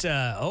 But,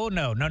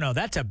 no,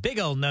 that's a big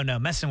old no,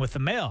 messing with the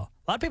mail.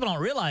 A lot of people don't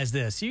realize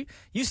this. You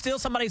steal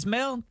somebody's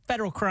mail,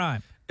 federal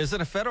crime. Is it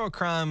a federal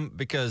crime?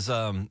 Because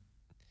I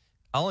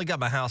only got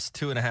my house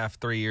 2.5,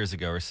 3 years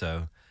ago or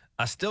so.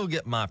 I still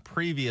get my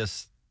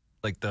previous,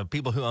 like the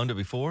people who owned it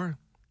before.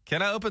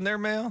 Can I open their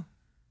mail?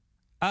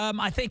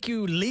 I think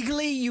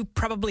you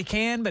probably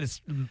can, but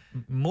it's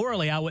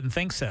morally, I wouldn't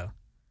think so.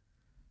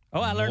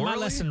 Oh, I learned my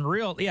lesson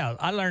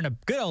I learned a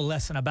good old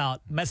lesson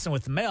about messing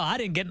with the mail. I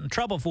didn't get in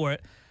trouble for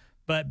it,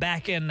 but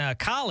back in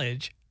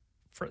college,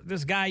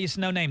 this guy I used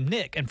to know named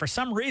Nick, and for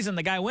some reason,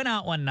 the guy went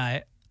out one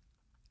night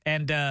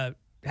and had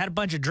a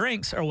bunch of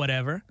drinks or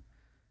whatever,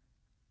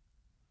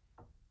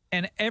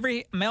 and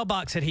every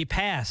mailbox that he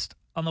passed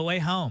on the way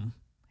home,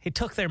 he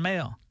took their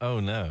mail. Oh,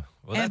 no.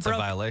 Well, that's a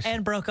violation.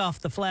 And broke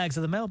off the flags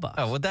of the mailbox.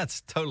 Oh, well,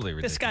 that's totally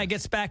ridiculous. This guy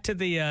gets back to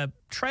the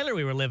trailer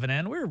we were living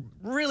in. We were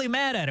really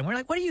mad at him. We're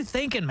like, what are you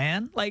thinking,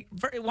 man? Like,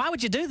 why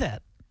would you do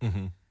that?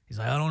 Mm-hmm. He's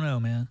like, I don't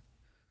know, man.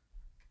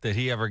 Did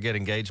he ever get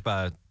engaged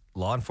by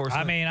law enforcement?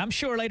 I mean, I'm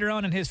sure later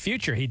on in his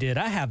future he did.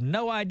 I have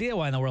no idea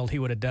why in the world he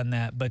would have done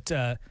that, but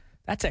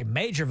that's a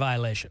major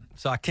violation.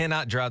 So I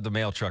cannot drive the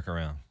mail truck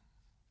around.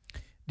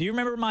 Do you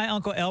remember my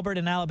Uncle Elbert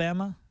in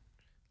Alabama?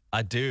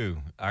 I do.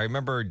 I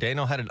remember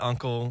Daniel had an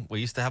uncle. We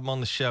used to have him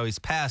on the show. He's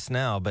passed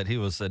now, but he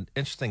was an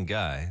interesting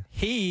guy.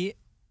 He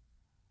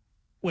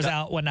was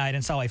out one night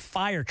and saw a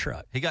fire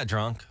truck. He got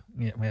drunk.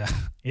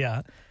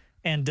 Yeah.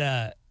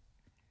 And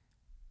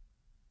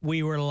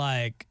we were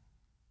like,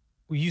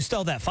 well, you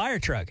stole that fire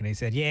truck? And he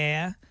said,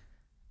 yeah.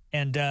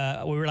 And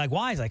we were like,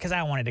 why? He's like, because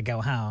I wanted to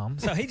go home.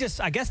 So he just,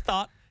 I guess,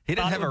 thought. He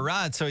didn't have a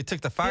ride, so he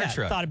took the fire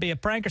truck. Thought it'd be a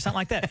prank or something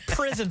like that.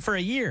 Prison for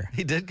a year.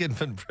 He did get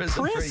in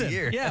prison for a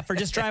year. Yeah, for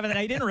just driving.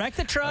 He didn't wreck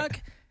the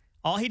truck.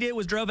 All he did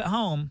was drove it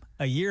home.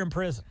 A year in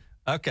prison.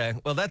 Okay,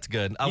 well, that's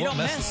good. You don't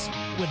mess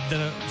with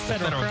the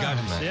federal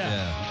government.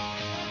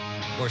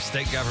 Yeah. Or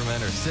state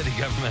government or city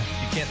government.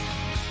 You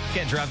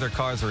can't drive their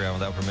cars around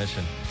without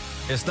permission.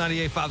 It's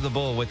 98.5 The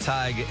Bull with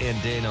Tige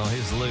and Daniel.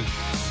 Here's Luke,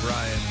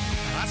 Ryan.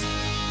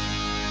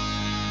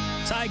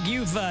 Tige,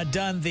 you've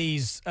done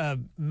these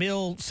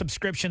meal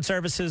subscription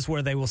services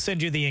where they will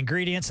send you the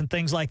ingredients and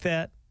things like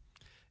that.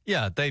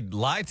 Yeah, they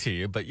lie to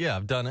you, but yeah,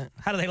 I've done it.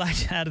 How do they lie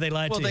to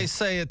you? Well, they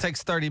say it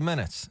takes 30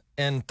 minutes.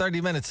 And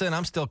 30 minutes in,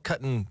 I'm still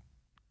cutting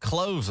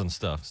cloves and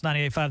stuff. It's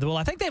 98.5 The Bull.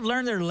 I think they've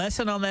learned their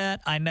lesson on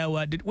that. I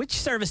know. Which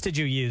service did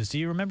you use? Do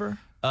you remember?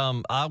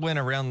 I went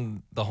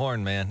around the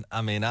horn, man.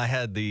 I mean, I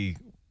had the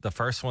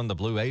first one, the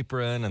Blue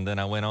Apron, and then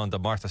I went on to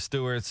Martha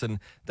Stewart's, and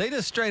they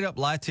just straight up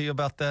lie to you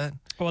about that.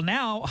 Well,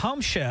 now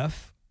Home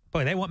Chef,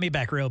 boy, they want me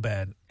back real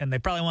bad, and they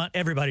probably want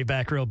everybody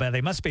back real bad.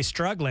 They must be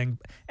struggling,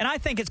 and I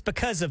think it's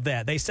because of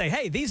that. They say,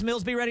 hey, these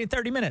meals be ready in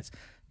 30 minutes.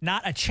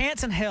 Not a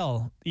chance in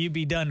hell you'd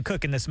be done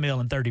cooking this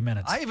meal in 30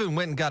 minutes. I even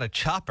went and got a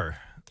chopper.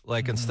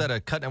 Like, instead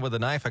of cutting it with a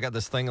knife, I got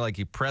this thing, like,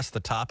 you press the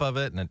top of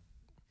it, and it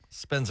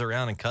spins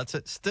around and cuts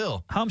it.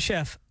 Still. Home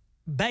Chef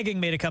begging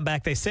me to come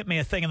back. They sent me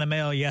a thing in the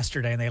mail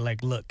yesterday, and they're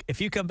like, look,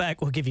 if you come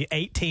back, we'll give you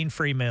 18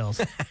 free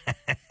meals.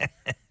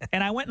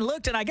 And I went and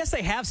looked, and I guess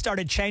they have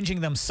started changing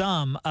them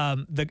some.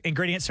 The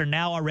ingredients are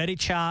now already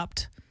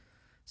chopped.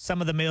 Some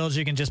of the meals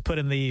you can just put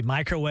in the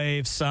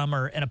microwave. Some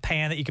are in a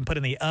pan that you can put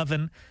in the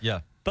oven.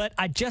 Yeah. But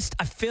I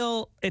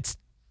feel it's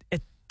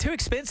too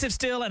expensive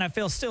still, and I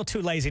feel still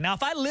too lazy. Now,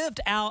 if I lived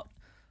out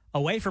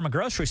away from a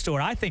grocery store,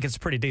 I think it's a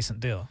pretty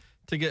decent deal.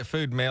 To get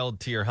food mailed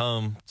to your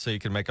home so you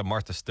can make a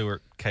Martha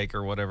Stewart cake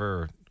or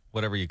whatever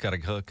you got to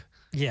cook.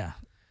 Yeah.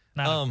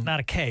 Not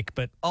a cake,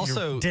 but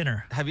also your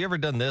dinner. Have you ever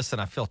done this?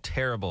 And I feel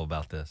terrible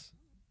about this.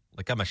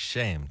 Like, I'm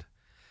ashamed.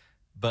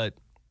 But,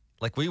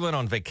 like, we went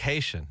on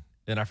vacation,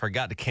 and I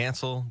forgot to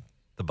cancel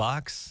the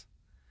box.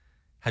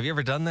 Have you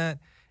ever done that?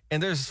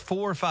 And there's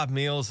 4 or 5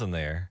 meals in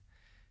there.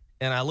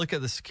 And I look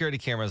at the security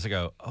cameras and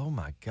go, oh,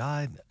 my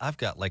God, I've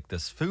got, like,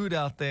 this food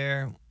out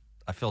there.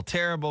 I feel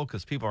terrible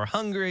because people are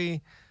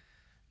hungry.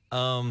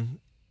 And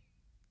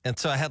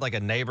so I had, like, a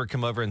neighbor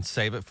come over and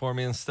save it for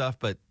me and stuff.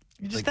 But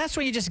that's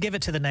when you just give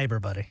it to the neighbor,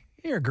 buddy.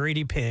 You're a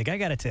greedy pig. I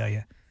got to tell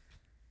you.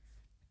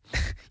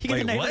 You get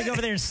the neighbor to go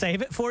over there and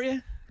save it for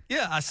you?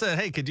 Yeah, I said,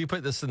 hey, could you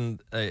put this in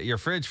your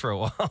fridge for a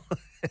while?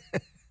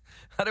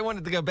 I didn't want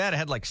it to go bad. It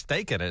had, like,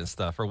 steak in it and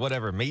stuff or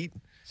whatever, meat.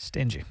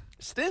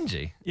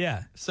 Stingy.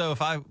 Yeah. So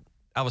if I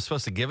was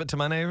supposed to give it to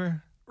my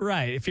neighbor?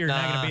 Right. If you're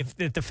not going to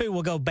be, if the food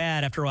will go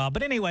bad after a while.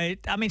 But anyway,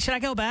 I mean, should I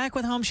go back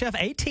with Home Chef?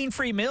 18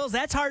 free meals?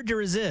 That's hard to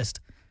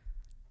resist.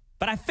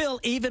 But I feel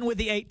even with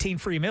the 18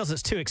 free meals,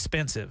 it's too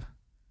expensive.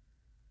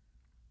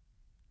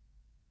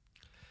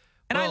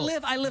 And Well,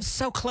 I live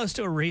so close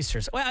to a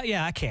Reese's. Well,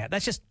 yeah, I can't.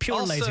 That's just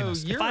pure Also,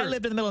 laziness. If I you're-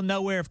 lived in the middle of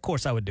nowhere, of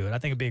course I would do it. I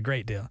think it'd be a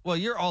great deal. Well,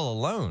 you're all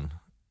alone.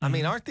 I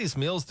mean, aren't these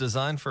meals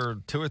designed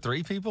for 2 or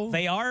 3 people?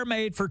 They are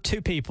made for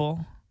 2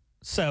 people.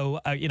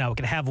 So, we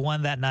could have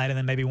one that night and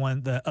then maybe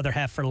the other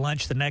half for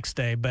lunch the next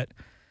day. But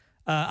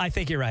I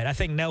think you're right. I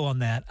think no on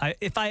that.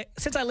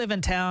 Since I live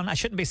in town, I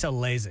shouldn't be so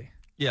lazy.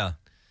 Yeah.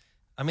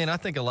 I mean, I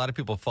think a lot of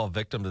people fall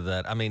victim to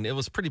that. I mean, it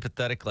was pretty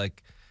pathetic.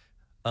 Like,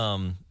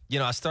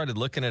 I started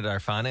looking at our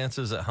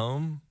finances at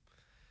home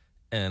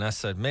and I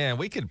said, man,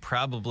 we could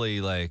probably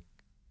like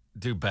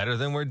do better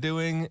than we're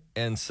doing.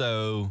 And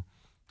so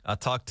I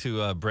talked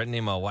to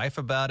Brittany, my wife,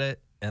 about it.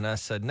 And I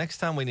said, next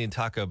time we need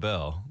Taco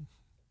Bell,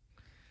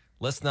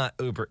 let's not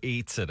Uber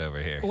Eats it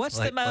over here.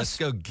 Let's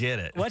go get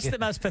it. What's the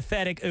most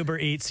pathetic Uber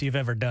Eats you've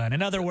ever done?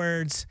 In other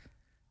words,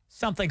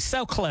 something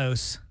so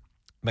close.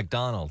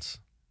 McDonald's.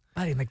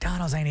 Buddy,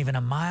 McDonald's ain't even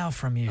a mile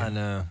from you. I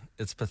know.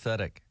 It's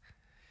pathetic.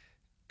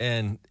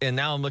 And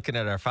now I'm looking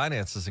at our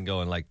finances and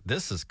going like,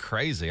 this is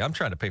crazy. I'm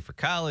trying to pay for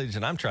college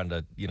and I'm trying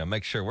to,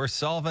 make sure we're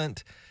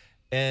solvent.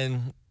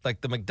 And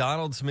like the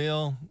McDonald's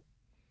meal,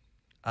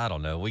 I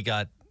don't know. We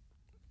got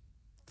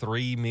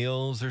 3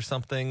 meals or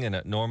something and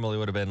it normally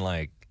would have been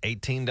like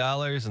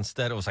 $18.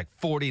 Instead, it was like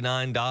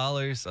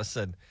 $49. I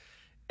said,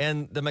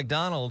 and the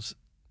McDonald's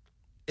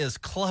is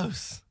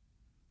close.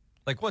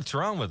 Like, what's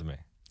wrong with me?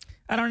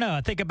 I don't know.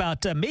 I think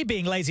about me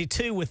being lazy,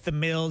 too, with the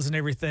meals and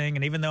everything.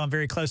 And even though I'm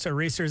very close to a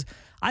Reese's,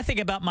 I think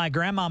about my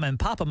grandmama and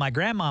papa. My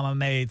grandmama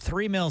made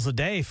 3 meals a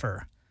day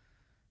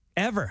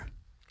forever.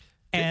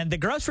 And the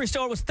grocery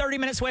store was 30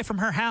 minutes away from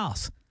her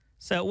house.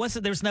 So it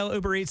wasn't, there was no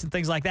Uber Eats and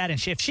things like that.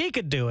 And if she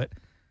could do it,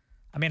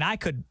 I mean, I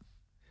could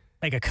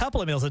make a couple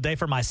of meals a day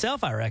for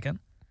myself, I reckon.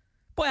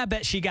 Boy, I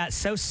bet she got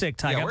so sick,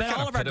 Tige. Yeah, I we're bet all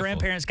kinda of our pitiful.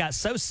 grandparents got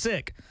so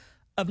sick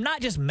of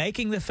not just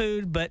making the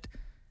food, but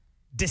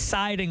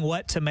deciding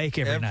what to make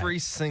every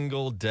night.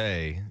 Single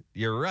day.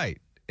 You're right.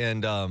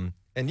 And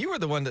you were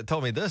the one that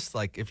told me this.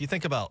 Like, if you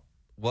think about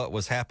what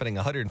was happening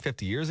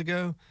 150 years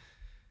ago,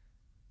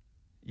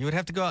 you would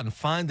have to go out and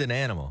find an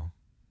animal,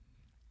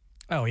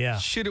 Oh, yeah.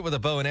 shoot it with a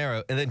bow and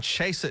arrow, and then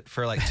chase it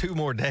for like 2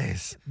 more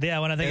days. Yeah,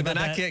 when I think And about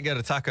then that. I can't go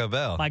to Taco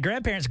Bell. My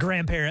grandparents,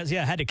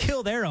 had to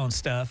kill their own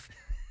stuff.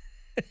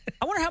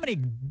 I wonder how many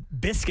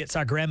biscuits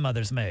our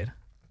grandmothers made.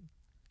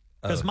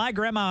 Because my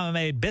grandma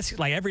made biscuits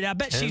like every day. I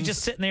bet she's Tens?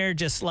 just sitting there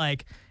just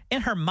like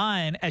in her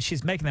mind as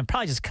she's making them,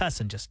 probably just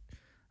cussing, just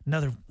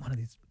another one of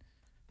these.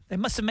 They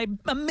must have made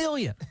 1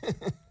 million.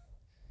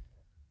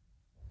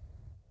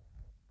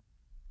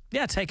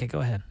 Yeah, take it. Go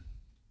ahead.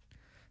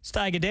 It's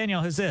Tige and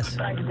Daniel. Who's this?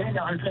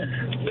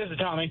 This is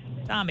Tommy.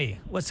 Tommy.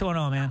 What's going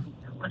on,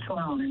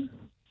 man?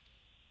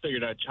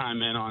 Figured I'd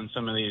chime in on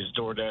some of these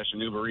DoorDash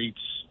and Uber Eats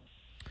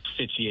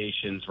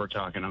situations we're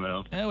talking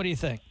about. What do you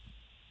think?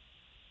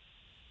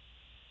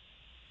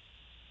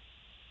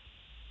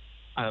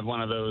 I have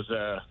one of those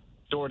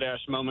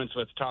DoorDash moments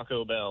with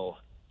Taco Bell.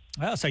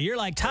 Well, so you're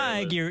like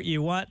Tige.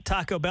 You want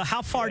Taco Bell.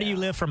 How far do you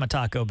live from a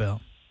Taco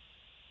Bell?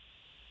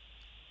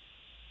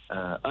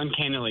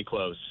 Uncannily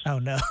close. Oh,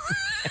 no.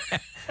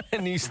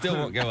 And you still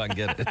won't go out and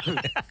get it.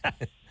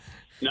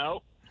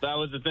 No, that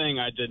was the thing.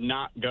 I did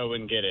not go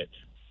and get it.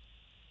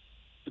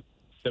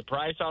 The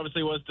price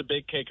obviously was the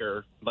big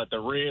kicker, but the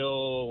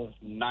real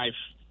knife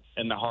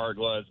in the heart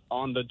was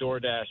on the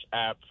DoorDash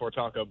app for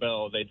Taco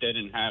Bell, they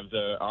didn't have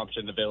the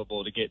option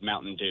available to get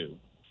Mountain Dew.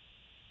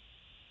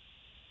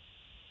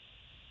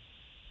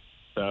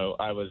 So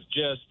I was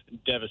just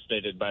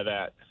devastated by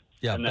that.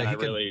 Yeah, and then but I you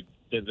can- really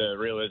did the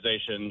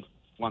realization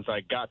once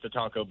I got to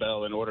Taco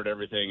Bell and ordered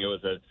everything, it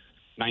was a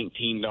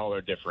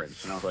 $19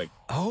 difference. And I was like,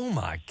 Oh,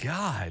 my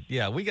God.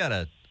 Yeah, we got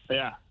to.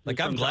 yeah. Like,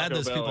 I'm From glad Taco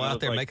there's Bell, people and it out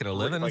was there like making a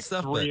living and like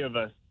stuff,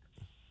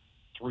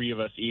 Three of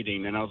us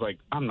eating, and I was like,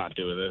 I'm not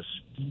doing this.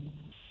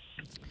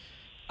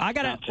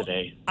 Not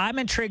today. I'm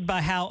intrigued by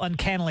how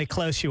uncannily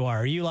close you are.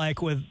 Are you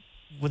like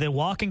within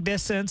walking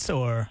distance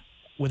or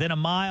within a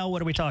mile?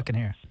 What are we talking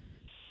here?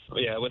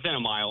 Yeah, within a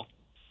mile.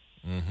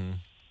 Mm-hmm.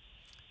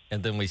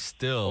 And then we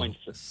still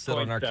sit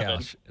on our 0.7.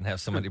 couch and have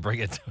somebody bring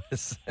it to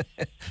us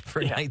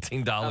for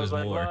 $19 I was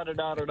like, more.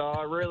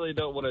 I really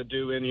don't want to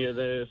do any of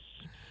this.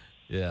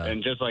 Yeah.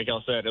 And just like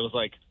y'all said, it was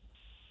like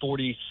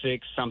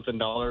 $46-something,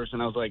 and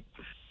I was like,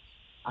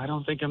 I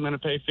don't think I'm going to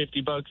pay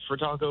 $50 for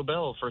Taco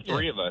Bell for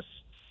 3 of us.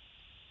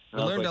 And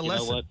I I was learned like, a you know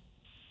lesson. what?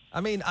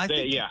 I mean, I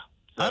think. Yeah.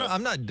 So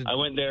I'm not. I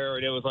went there,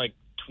 and it was like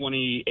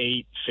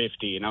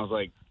 $28.50, and I was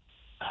like,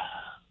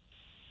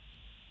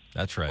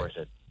 That's right. worth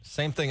it.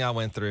 Same thing I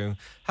went through.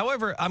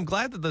 However, I'm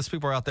glad that those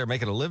people are out there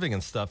making a living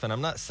and stuff. And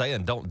I'm not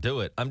saying don't do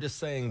it. I'm just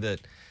saying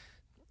that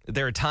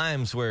there are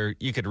times where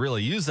you could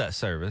really use that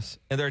service,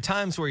 and there are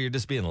times where you're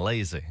just being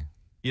lazy.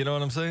 You know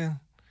what I'm saying?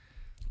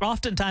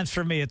 Oftentimes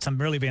for me, I'm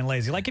really being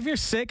lazy. Like if you're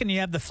sick and you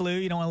have the flu,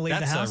 you don't want to leave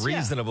That's the house. a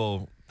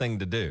reasonable thing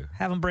to do.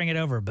 Have them bring it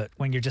over. But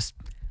when you're just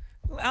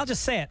I'll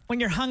just say it. When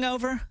you're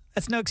hungover,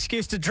 that's no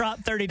excuse to drop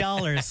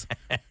 $30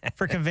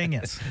 for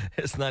convenience.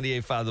 It's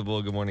 98.5 The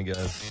Bull. Good morning,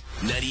 guys.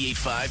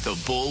 98.5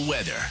 The Bull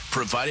weather,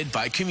 provided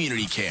by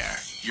Community Care,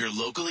 your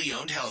locally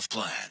owned health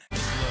plan.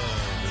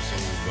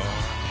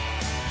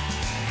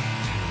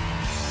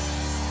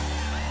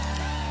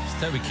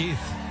 It's Toby Keith,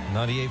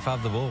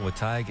 98.5 The Bull with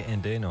Tige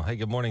and Daniel. Hey,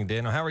 good morning,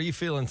 Daniel. How are you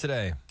feeling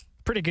today?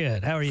 Pretty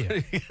good. How are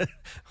you?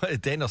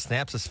 Daniel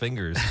snaps his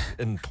fingers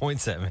and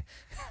points at me.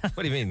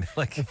 What do you mean?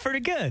 Like, pretty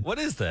good. What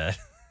is that?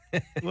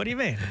 What do you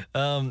mean?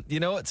 You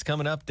know what's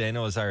coming up,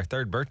 Daniel, is our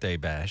third birthday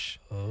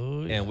bash.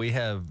 Oh, yeah. And we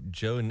have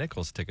Joe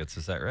Nichols tickets.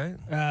 Is that right?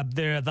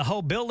 The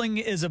whole building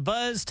is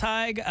abuzz,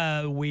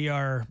 Tige. We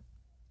are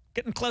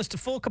getting close to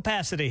full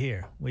capacity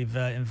here. We've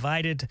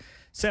invited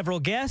several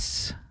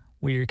guests.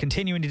 We are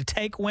continuing to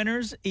take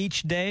winners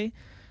each day,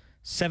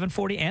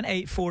 7:40 and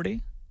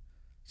 8:40.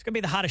 It's going to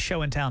be the hottest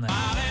show in town then.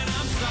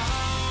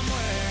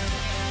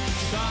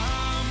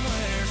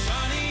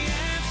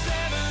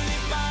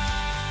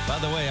 By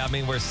the way, I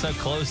mean, we're so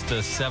close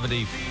to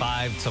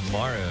 75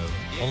 tomorrow,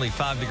 only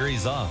 5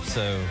 degrees off.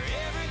 So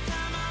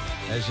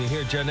as you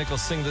hear Joe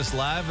Nichols sing this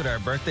live at our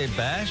birthday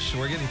bash,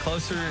 we're getting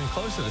closer and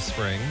closer to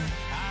spring.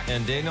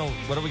 And Daniel,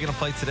 what are we going to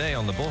play today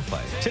on the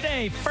bullfight?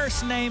 Today,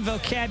 first name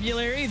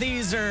vocabulary.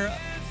 These are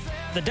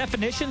the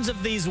definitions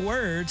of these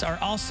words are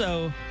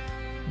also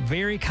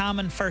very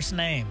common first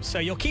names. So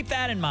you'll keep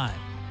that in mind.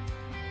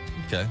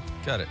 Okay,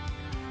 got it.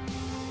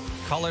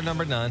 Caller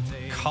number 9,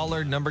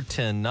 caller number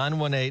 10,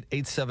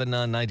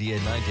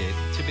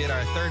 918-879-9898 to be at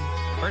our third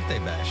birthday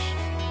bash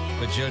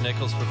with Joe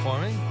Nichols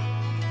performing,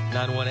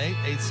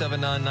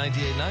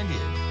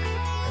 918-879-9898.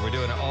 And we're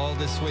doing it all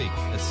this week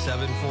at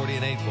 7:40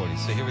 and 8:40.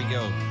 So here we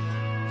go,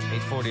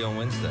 8:40 on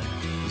Wednesday.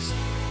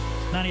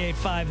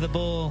 98.5 The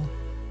Bull.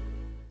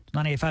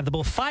 98.5 The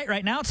Bull fight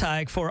right now,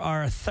 Tige, for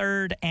our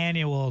third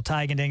annual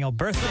Tige and Daniel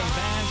birthday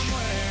bash.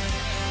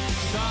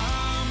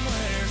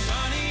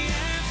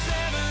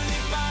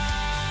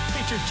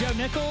 Features Joe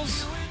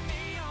Nichols.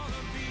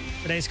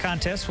 Today's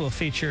contest will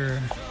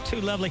feature 2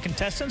 lovely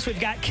contestants. We've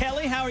got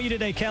Kelly. How are you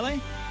today,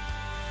 Kelly?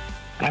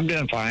 I'm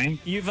doing fine.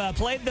 You've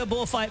played the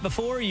bullfight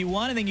before. You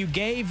won, and then you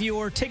gave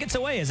your tickets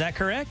away. Is that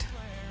correct?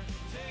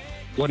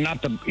 Well,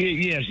 not the...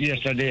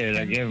 Yes, I did.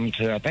 I gave them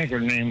to... I think her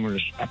name was...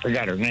 I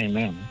forgot her name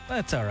now.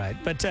 That's all right.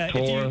 But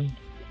Tor.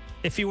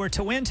 if you were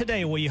to win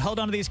today, will you hold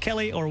on to these,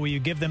 Kelly, or will you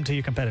give them to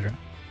your competitor?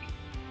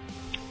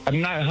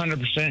 I'm not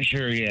 100%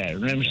 sure yet.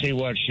 Let me see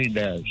what she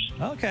does.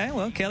 Okay,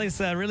 well,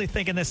 Kelly's really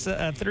thinking this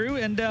through.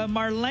 And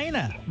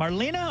Marlena.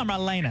 Marlena or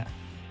Marlena?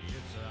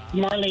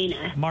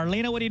 Marlena.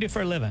 Marlena, what do you do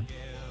for a living?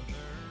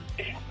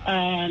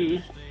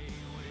 An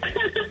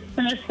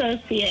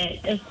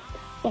associate.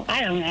 Well,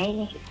 I don't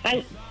know.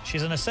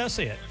 She's an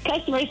associate.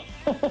 Customer.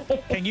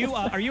 Can you?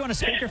 Are you on a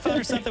speakerphone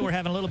or something? We're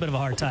having a little bit of a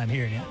hard time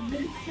hearing you.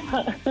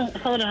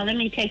 Hold on, let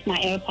me take my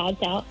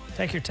AirPods out.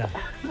 Take your time.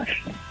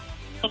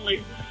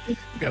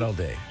 Got all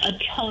day. I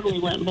totally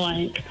went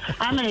blank.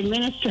 I'm an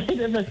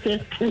administrative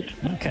assistant.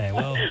 Okay,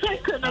 well, I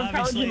couldn't have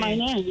told you my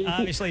name.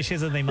 Obviously,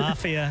 she's in the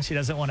mafia. She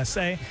doesn't want to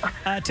say.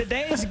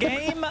 Today's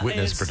game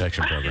Witness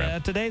protection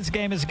program. Today's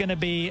game is going to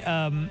be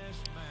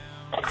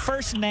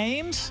first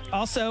names.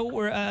 Also,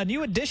 we're a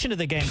new addition to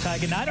the game,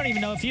 Tige, and I don't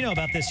even know if you know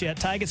about this yet,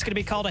 Tige. It's going to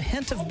be called a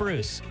hint of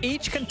Bruce.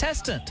 Each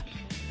contestant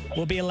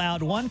will be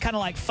allowed one kind of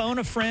like phone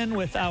a friend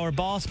with our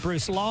boss,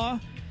 Bruce Law.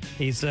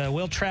 He's a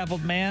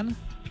well-traveled man.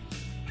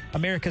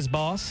 America's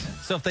boss.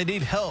 So if they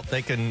need help,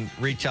 they can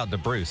reach out to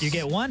Bruce. You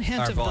get one hint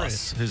our of boss,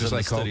 Bruce. who's Just in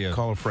like the studio.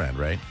 call a friend,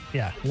 right?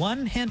 Yeah,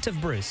 one hint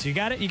of Bruce. You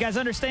got it? You guys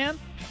understand?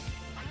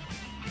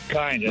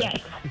 Kind of.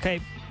 Yes.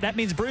 Okay, that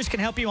means Bruce can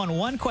help you on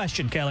one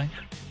question, Kelly.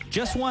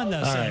 Just one,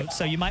 though,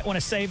 so you might want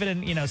to save it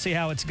and, see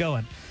how it's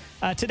going.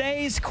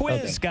 Today's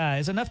quiz,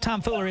 guys. Enough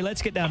tomfoolery.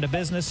 Let's get down to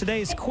business.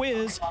 Today's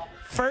quiz,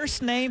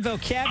 first name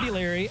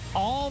vocabulary.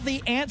 All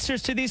the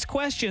answers to these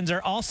questions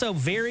are also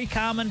very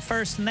common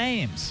first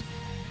names.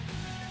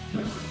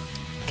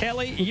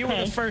 Kelly, you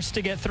were the first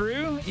to get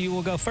through. You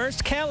will go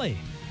first. Kelly,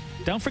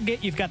 don't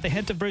forget you've got the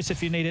hint of Bruce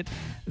if you need it.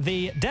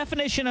 The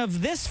definition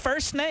of this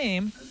first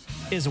name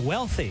is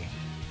wealthy.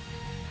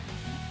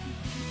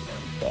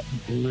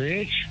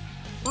 Rich?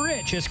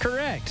 Rich is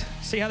correct.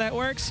 See how that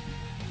works?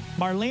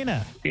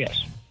 Marlena.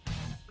 Yes.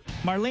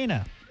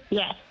 Marlena.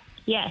 Yes.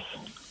 Yes.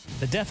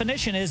 The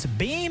definition is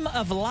beam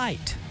of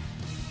light.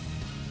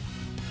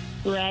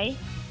 Ray?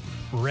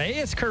 Ray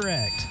is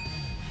correct.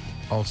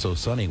 Also,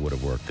 Sonny would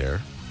have worked there.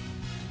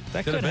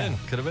 That Could have been.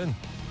 Could have been.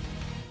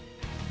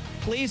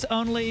 Please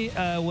only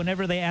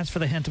whenever they ask for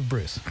the hint of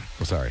Bruce.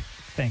 Oh, sorry.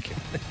 Thank you.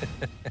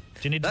 Do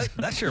you need to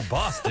That's your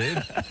boss,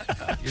 dude.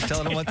 You're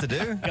telling him what to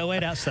do? go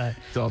wait outside?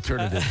 It's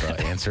alternative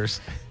answers.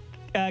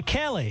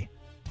 Kelly,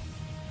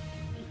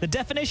 the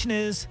definition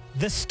is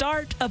the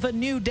start of a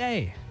new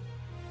day.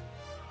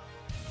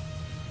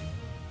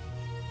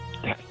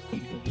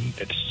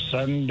 It's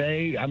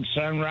Sunday. I'm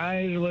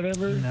sunrise,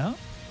 whatever. No?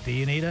 Do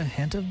you need a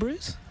hint of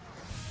Bruce?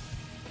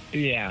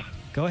 Yeah.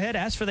 Go ahead,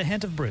 ask for the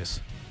hint of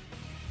Bruce.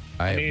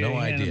 I have no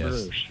Hannah idea.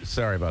 Bruce.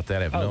 Sorry about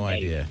that. I have no Okay.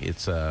 idea.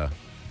 It's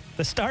The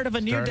The start of a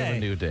new Start day. of a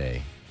new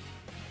day.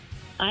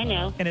 I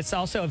know. And it's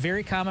also a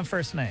very common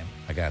first name.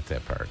 I got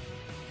that part,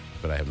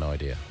 but I have no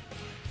idea.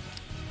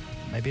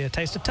 Maybe a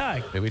taste of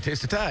Tige. Maybe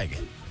taste of Tige.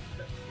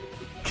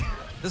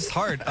 This is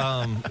hard.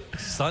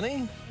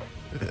 Sunny?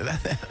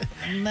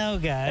 No,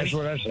 guys. That's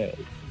what I said.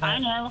 I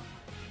know.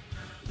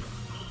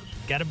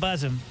 Got to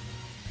buzz him.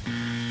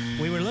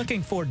 We were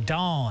looking for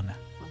Dawn.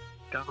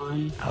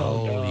 Dawn.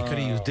 Oh, you could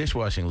have used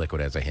dishwashing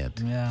liquid as a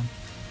hint. Yeah.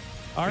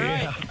 All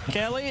right,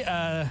 Kelly.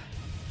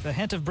 The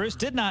hint of Bruce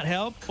did not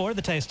help, or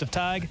the taste of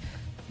Tige.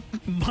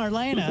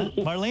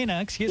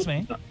 Marlena, excuse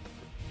me.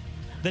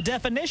 The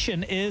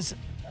definition is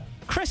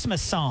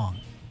Christmas song.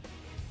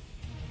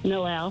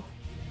 Noel.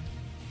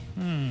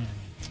 Well,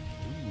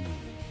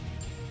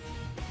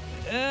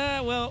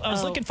 I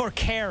was looking for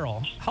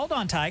Carol. Hold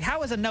on, Tige.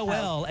 How is a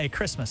Noel a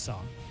Christmas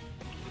song?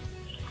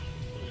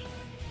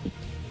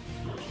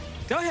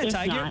 Go ahead, It's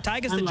Tige. not.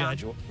 Tige is the I'm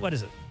judge. What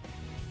is it?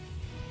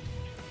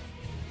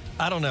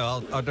 I don't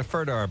know. I'll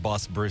defer to our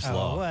boss, Bruce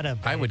Law. What a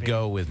baby. I would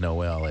go with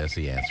Noel as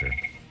the answer.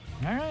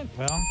 All right.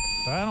 Well,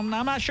 I'm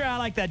not sure I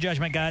like that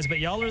judgment, guys, but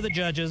y'all are the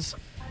judges.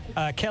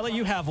 Kelly,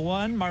 you have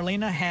 1.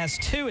 Marlena has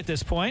 2 at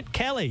this point.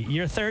 Kelly,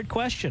 your third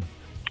question.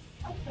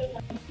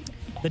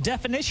 The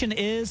definition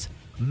is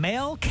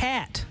male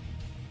cat.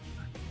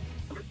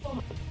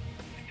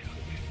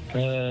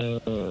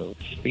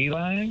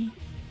 Feline?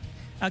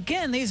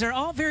 Again, these are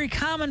all very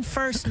common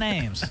first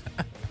names.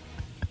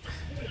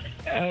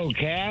 Oh,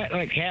 cat?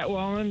 Like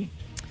Catwoman?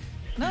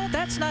 No,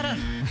 that's not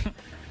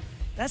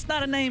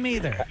a name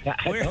either.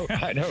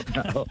 I don't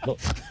know.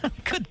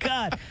 Good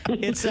God.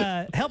 It's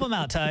help him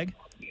out, Tige.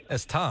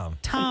 It's Tom.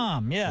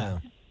 Tom, yeah.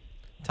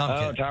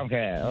 Tomcat.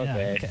 Tomcat. Okay.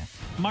 Yeah, okay.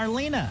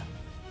 Marlena,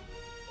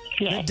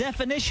 the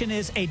definition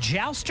is a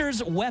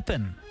jouster's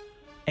weapon.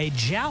 A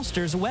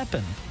jouster's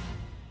weapon.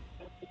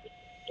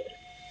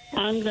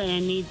 I'm going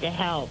to need the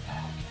help.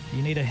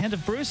 You need a hint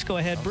of Bruce? Go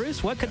ahead,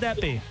 Bruce. What could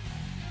that be?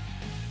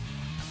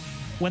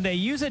 When they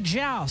use a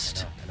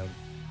joust,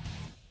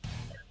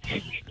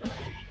 Get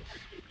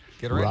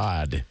it right.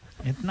 Rod.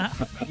 it's not.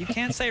 You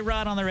can't say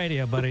rod on the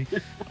radio, buddy.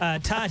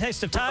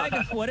 Taste of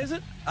Tige. What is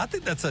it? I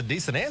think that's a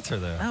decent answer,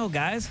 though. Oh,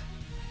 guys.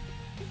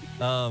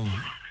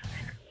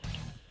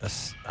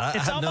 It's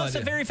It's almost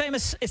a very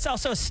famous. It's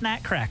also a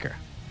snack cracker.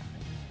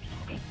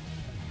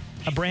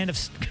 A brand of.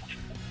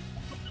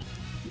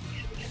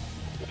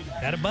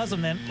 Got to buzz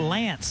them then.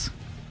 Lance.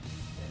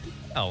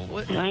 Oh,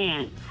 what?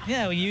 Lance.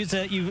 Yeah, when you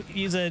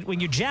when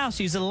you joust,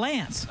 use a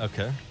lance.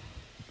 Okay.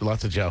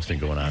 Lots of jousting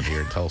going on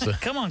here in Tulsa.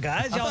 Come on,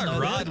 guys. I Y'all thought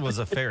know Rod that. was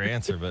a fair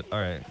answer, but all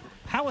right.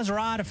 How is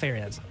Rod a fair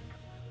answer?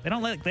 They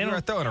don't let. They You were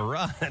don't. throwing a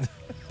rod.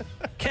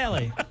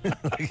 Kelly,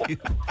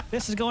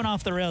 this is going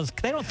off the rails.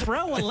 They don't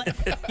throw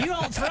you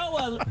don't throw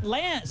a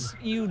lance.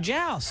 You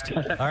joust.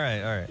 All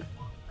right.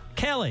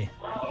 Kelly,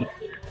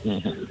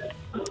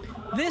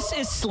 this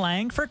is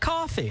slang for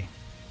coffee.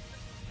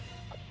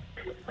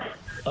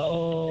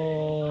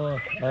 Oh,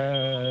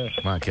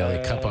 Come on,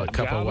 Kelly. Cup of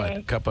Java?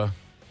 what? Cup of.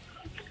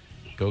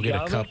 Go get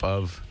Java? a cup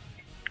of.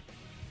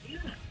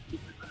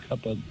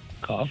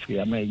 coffee.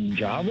 I mean,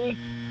 Java?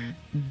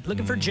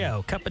 Looking for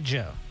Joe. Cup of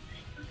Joe.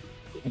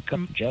 A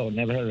cup of Joe.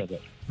 Never heard of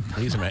it.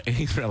 He's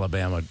from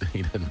Alabama.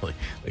 He doesn't really.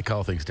 They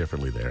call things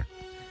differently there.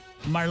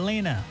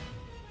 Marlena,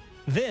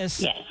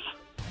 this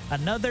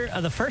another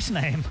of the first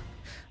name.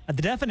 The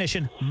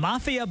definition: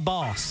 mafia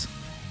boss.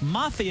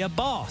 Mafia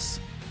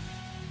boss.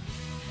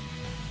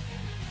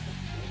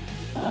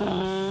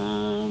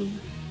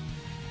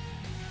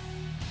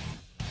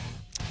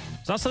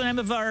 It's also the name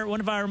of one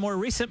of our more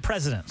recent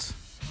presidents.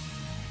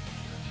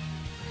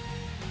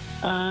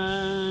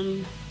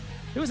 Who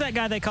was that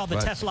guy they called the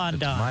But Teflon it's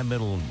Don? my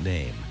middle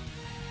name.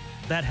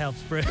 That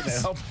helps,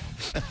 Bruce.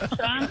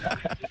 Trump.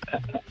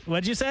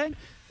 What'd you say?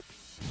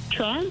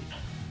 Trump.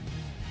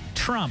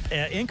 Trump.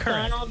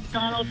 Incorrect.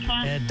 Donald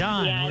Trump.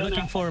 Don. Yeah, I We're don't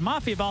looking know. for a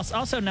mafia boss,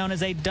 also known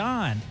as a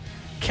Don.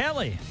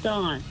 Kelly.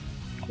 Don.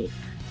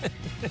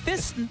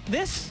 This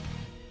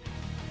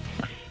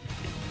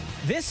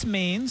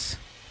means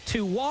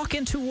to walk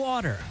into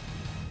water.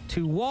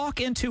 To walk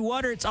into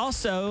water. It's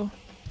also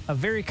a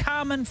very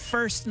common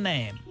first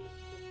name.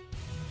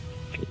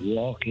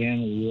 Walk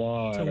in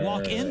water. To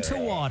walk into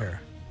water.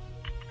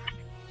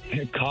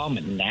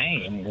 Common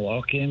name.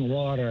 Walk in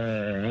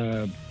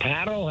water.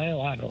 Paddle?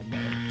 Hell, I don't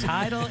know.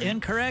 Title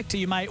incorrect.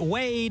 You might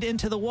wade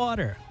into the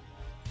water.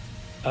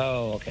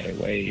 Oh, okay.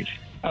 Wade.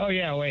 Oh,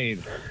 yeah,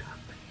 Wade.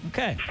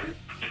 Okay.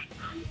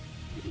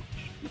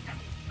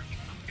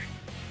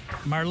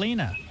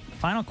 Marlena,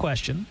 final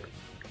question.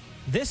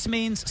 This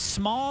means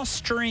small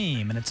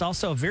stream, and it's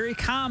also a very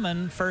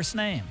common first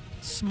name.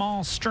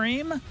 Small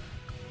stream.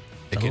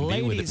 It can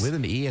be with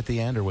an E at the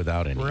end or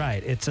without an E.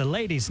 Right. It's a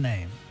lady's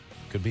name.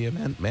 Could be a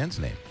man's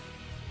name.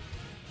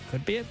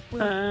 Could be a...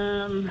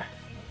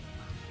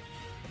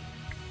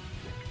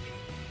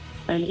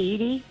 An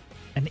Edie.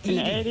 An Edie.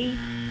 An Eddie.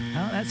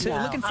 No, that's it.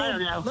 No, Looking I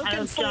don't know.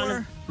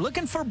 for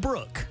looking for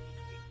Brooke.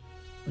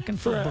 Looking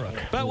for Brooke.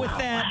 But with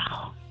that,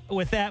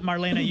 with that,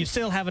 Marlena, you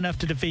still have enough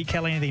to defeat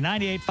Kelly in the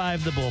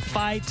 98.5 The Bull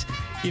Fight.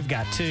 You've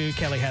got 2.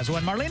 Kelly has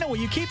 1. Marlena, will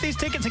you keep these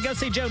tickets and go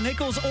see Joe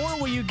Nichols, or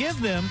will you give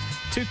them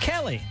to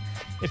Kelly?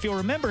 If you'll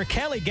remember,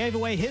 Kelly gave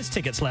away his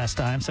tickets last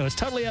time, so it's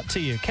totally up to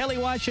you. Kelly,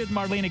 why should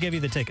Marlena give you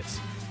the tickets?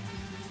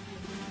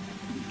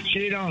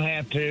 She don't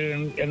have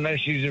to unless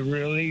she's a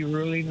really,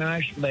 really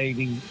nice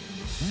lady.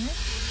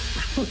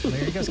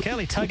 There goes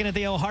Kelly, tugging at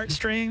the old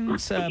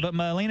heartstrings. But,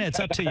 Marlena, it's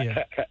up to you.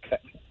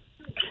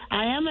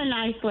 I am a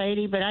nice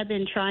lady, but I've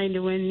been trying to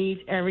win these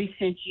ever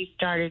since you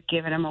started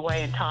giving them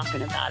away and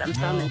talking about them,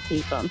 so I'm going to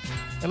keep them.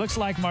 It looks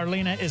like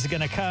Marlena is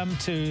going to come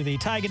to the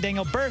Tige and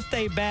Daniel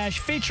Birthday Bash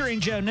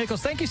featuring Joe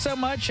Nichols. Thank you so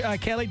much,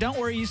 Kelly. Don't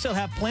worry, you still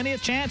have plenty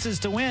of chances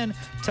to win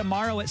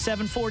tomorrow at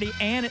 7:40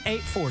 and at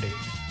 8:40.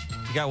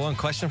 You got one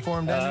question for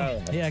him,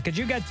 Daniel? Yeah, could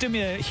you guys do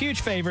me a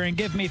huge favor and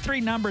give me 3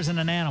 numbers and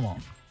an animal?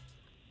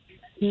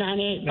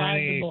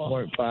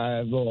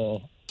 98.5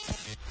 Bull.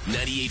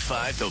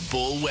 98.5 The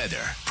Bull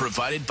Weather,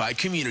 provided by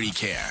Community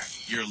Care,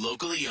 your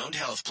locally owned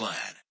health plan.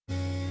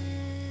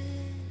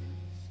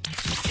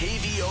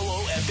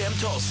 KVOO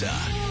FM Tulsa.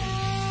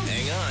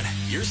 Hang on,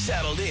 you're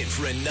saddled in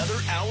for another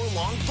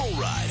hour-long bull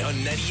ride on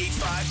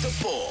 98.5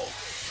 The Bull.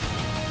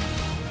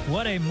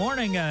 What a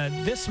morning.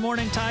 This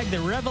morning, Tige, the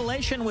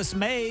revelation was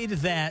made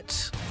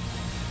that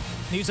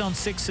News on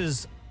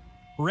 6's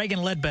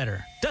Reagan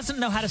Ledbetter doesn't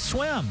know how to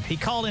swim. He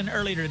called in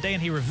earlier today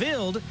and he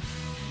revealed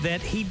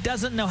that he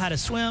doesn't know how to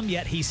swim,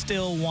 yet he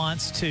still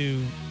wants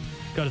to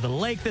go to the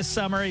lake this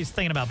summer. He's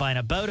thinking about buying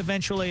a boat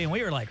eventually. And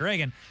we were like,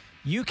 Reagan,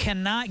 you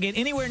cannot get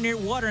anywhere near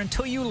water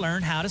until you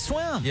learn how to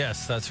swim.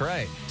 Yes, that's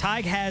right.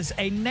 Tige has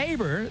a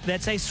neighbor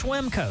that's a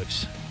swim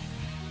coach.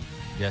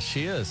 Yes,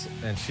 she is.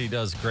 And she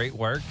does great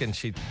work. And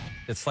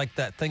it's like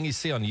that thing you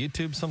see on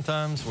YouTube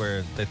sometimes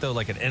where they throw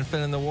like an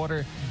infant in the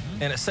water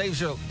and it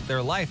saves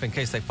their life in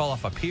case they fall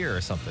off a pier or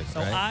something.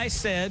 So right? I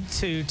said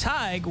to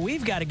Tige,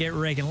 we've got to get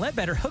Reagan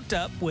Ledbetter hooked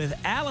up with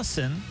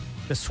Allison,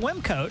 the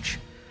swim coach.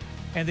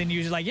 And then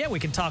you're like, yeah, we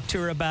can talk to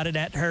her about it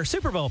at her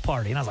Super Bowl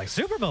party. And I was like,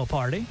 Super Bowl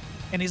party?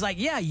 And he's like,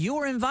 yeah, you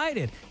were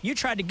invited. You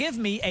tried to give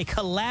me a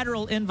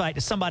collateral invite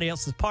to somebody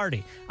else's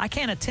party. I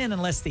can't attend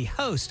unless the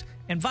host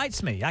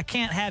invites me. I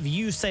can't have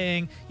you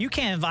saying you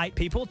can't invite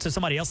people to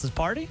somebody else's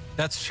party.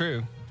 That's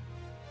true.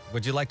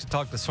 Would you like to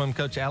talk to swim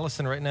coach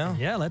Allison right now?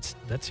 Yeah, let's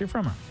hear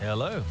from her.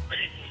 Hello.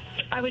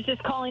 I was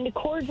just calling to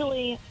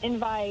cordially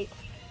invite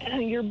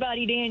your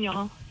buddy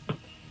Daniel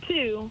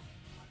to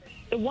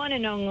the one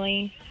and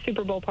only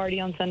Super Bowl party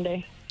on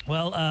Sunday.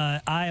 Well,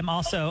 I am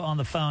also on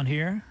the phone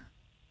here.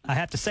 I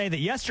have to say that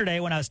yesterday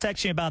when I was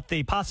texting you about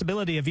the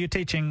possibility of you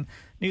teaching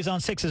News on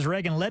 6's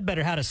Reagan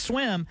Ledbetter how to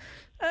swim,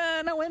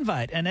 no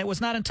invite. And it was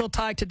not until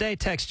Tige today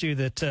texted you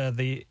that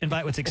the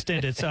invite was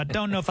extended. So I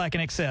don't know if I can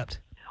accept.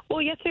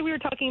 Well, yesterday we were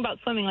talking about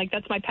swimming. Like,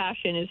 that's my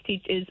passion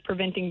is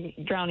preventing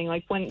drowning.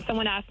 Like, when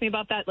someone asks me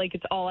about that, like,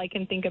 it's all I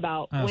can think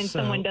about.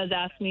 Someone does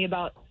ask me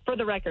about, for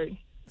the record.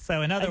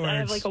 So, in other words, I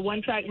have, like, a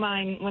one-track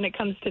mind when it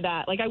comes to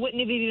that. Like, I wouldn't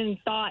have even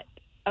thought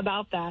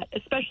about that,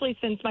 especially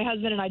since my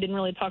husband and I didn't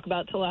really talk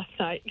about it till last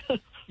night.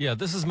 Yeah,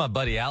 this is my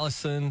buddy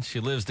Allison. She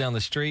lives down the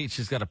street.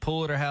 She's got a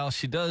pool at her house.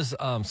 She does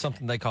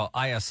something they call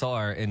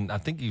ISR, and I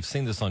think you've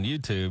seen this on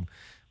YouTube,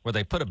 where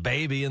they put a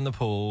baby in the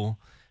pool,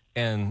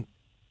 and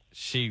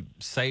she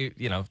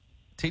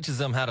teaches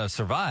them how to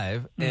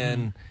survive.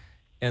 And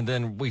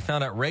then we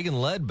found out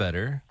Reagan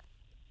Ledbetter,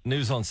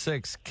 News on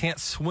 6, can't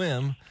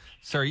swim.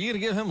 So are you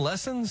going to give him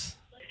lessons?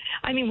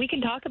 I mean, we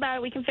can talk about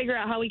it. We can figure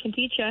out how we can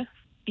teach you.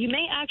 You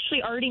may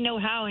actually already know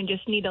how and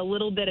just need a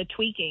little bit of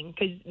tweaking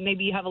because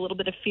maybe you have a little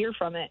bit of fear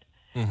from it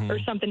or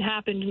something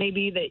happened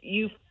maybe that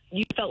you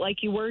felt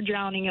like you were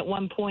drowning at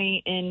one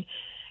point and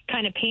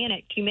kind of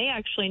panicked. You may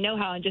actually know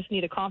how and just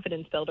need a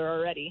confidence builder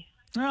already.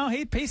 No,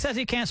 he says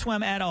he can't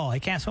swim at all.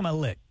 He can't swim a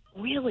lick.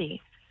 Really?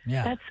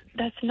 Yeah.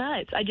 That's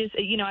nuts. I just,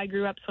 I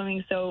grew up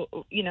swimming,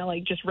 so,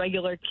 like just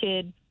regular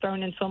kid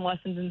thrown in swim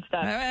lessons and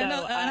stuff.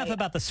 Enough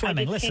about the swimming.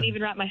 I just Listen, can't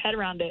even wrap my head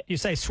around it. You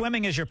say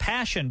swimming is your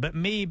passion, but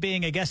me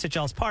being a guest at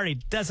y'all's party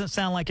doesn't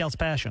sound like y'all's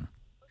passion.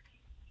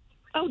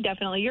 Oh,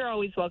 definitely. You're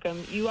always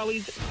welcome. You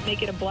always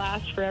make it a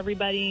blast for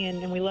everybody,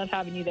 and we love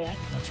having you there.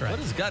 That's right. What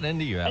has gotten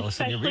into you,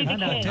 Allison? Especially You're being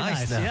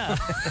nice now. Yeah.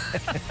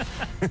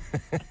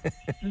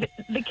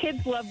 The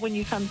kids love when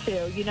you come,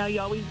 too. You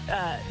always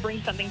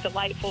bring something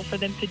delightful for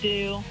them to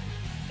do,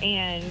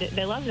 and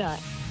they love that.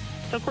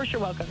 So, of course,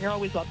 you're welcome. You're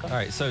always welcome. All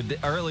right. So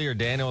earlier,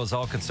 Daniel was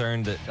all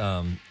concerned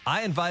that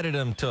I invited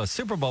him to a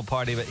Super Bowl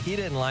party, but he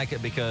didn't like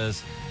it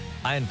because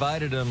I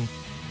invited him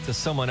to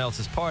someone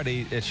else's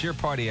party. It's your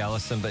party,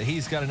 Allison, but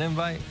he's got an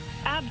invite?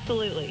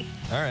 Absolutely.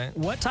 All right.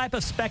 What type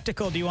of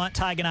spectacle do you want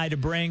Tige and I to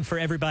bring for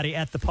everybody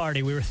at the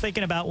party? We were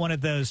thinking about one of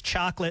those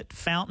chocolate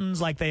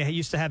fountains like they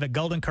used to have at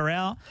Golden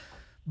Corral.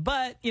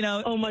 But,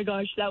 oh, my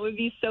gosh, that would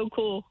be so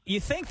cool. You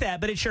think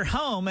that, but it's your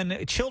home,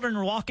 and children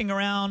walking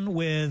around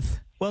with,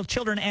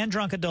 children and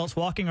drunk adults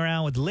walking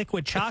around with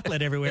liquid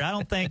chocolate everywhere. I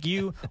don't think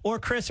you or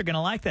Chris are going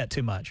to like that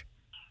too much.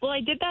 Well,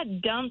 I did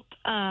that dump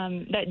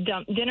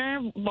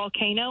dinner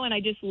volcano, and I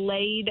just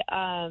laid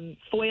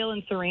foil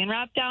and saran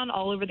wrap down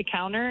all over the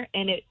counter,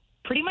 and it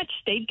pretty much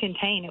stayed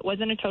contained. It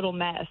wasn't a total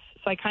mess.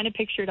 So I kind of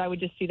pictured I would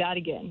just do that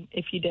again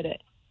if you did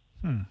it.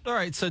 All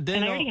right, so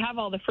Daniel, And I already have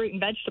all the fruit and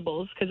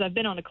vegetables because I've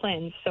been on a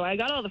cleanse. So I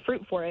got all the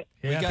fruit for it.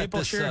 Yeah, got people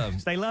this, sure.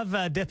 They love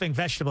dipping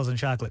vegetables in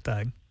chocolate,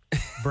 Doug.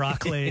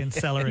 Broccoli and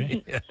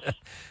celery.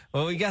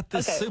 well, we got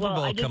this Super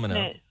Bowl coming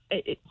up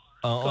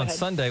on ahead.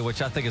 Sunday,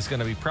 which I think is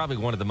going to be probably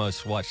one of the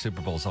most watched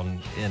Super Bowls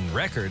in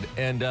record.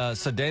 And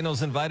so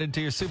Daniel's invited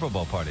to your Super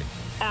Bowl party.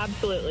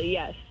 Absolutely,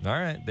 yes. All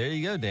right, there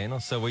you go, Daniel.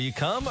 So will you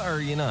come or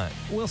are you not?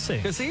 We'll see.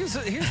 Because here's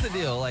the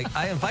deal. Like,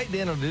 I invite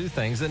Daniel to do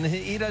things, and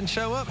he doesn't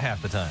show up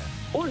half the time.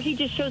 Or he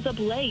just shows up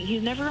late.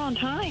 He's never on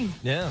time.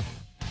 Yeah.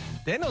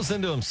 Daniel's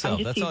into himself.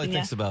 just That's all he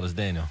teasing thinks about is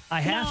Daniel.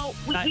 No,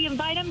 we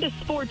invite him to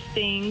sports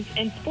things,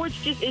 and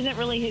sports just isn't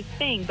really his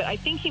thing. But I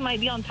think he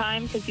might be on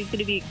time because he's going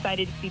to be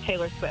excited to see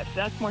Taylor Swift.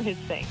 That's more his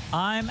thing.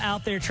 I'm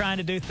out there trying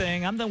to do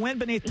things. I'm the wind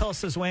beneath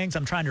Tulsa's wings.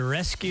 I'm trying to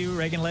rescue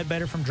Reagan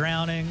Ledbetter from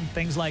drowning,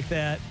 things like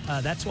that.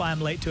 That's why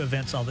I'm late to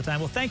events all the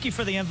time. Well, thank you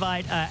for the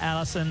invite,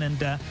 Allison,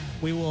 and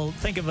we will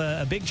think of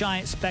a big,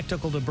 giant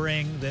spectacle to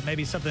bring that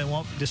maybe something that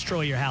won't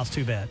destroy your house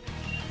too bad.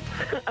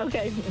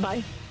 Okay,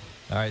 bye.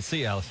 All right,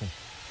 see you, Allison.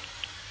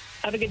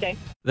 Have a good day.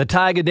 The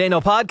Tige and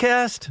Daniel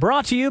podcast.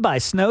 Brought to you by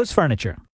Snow's Furniture.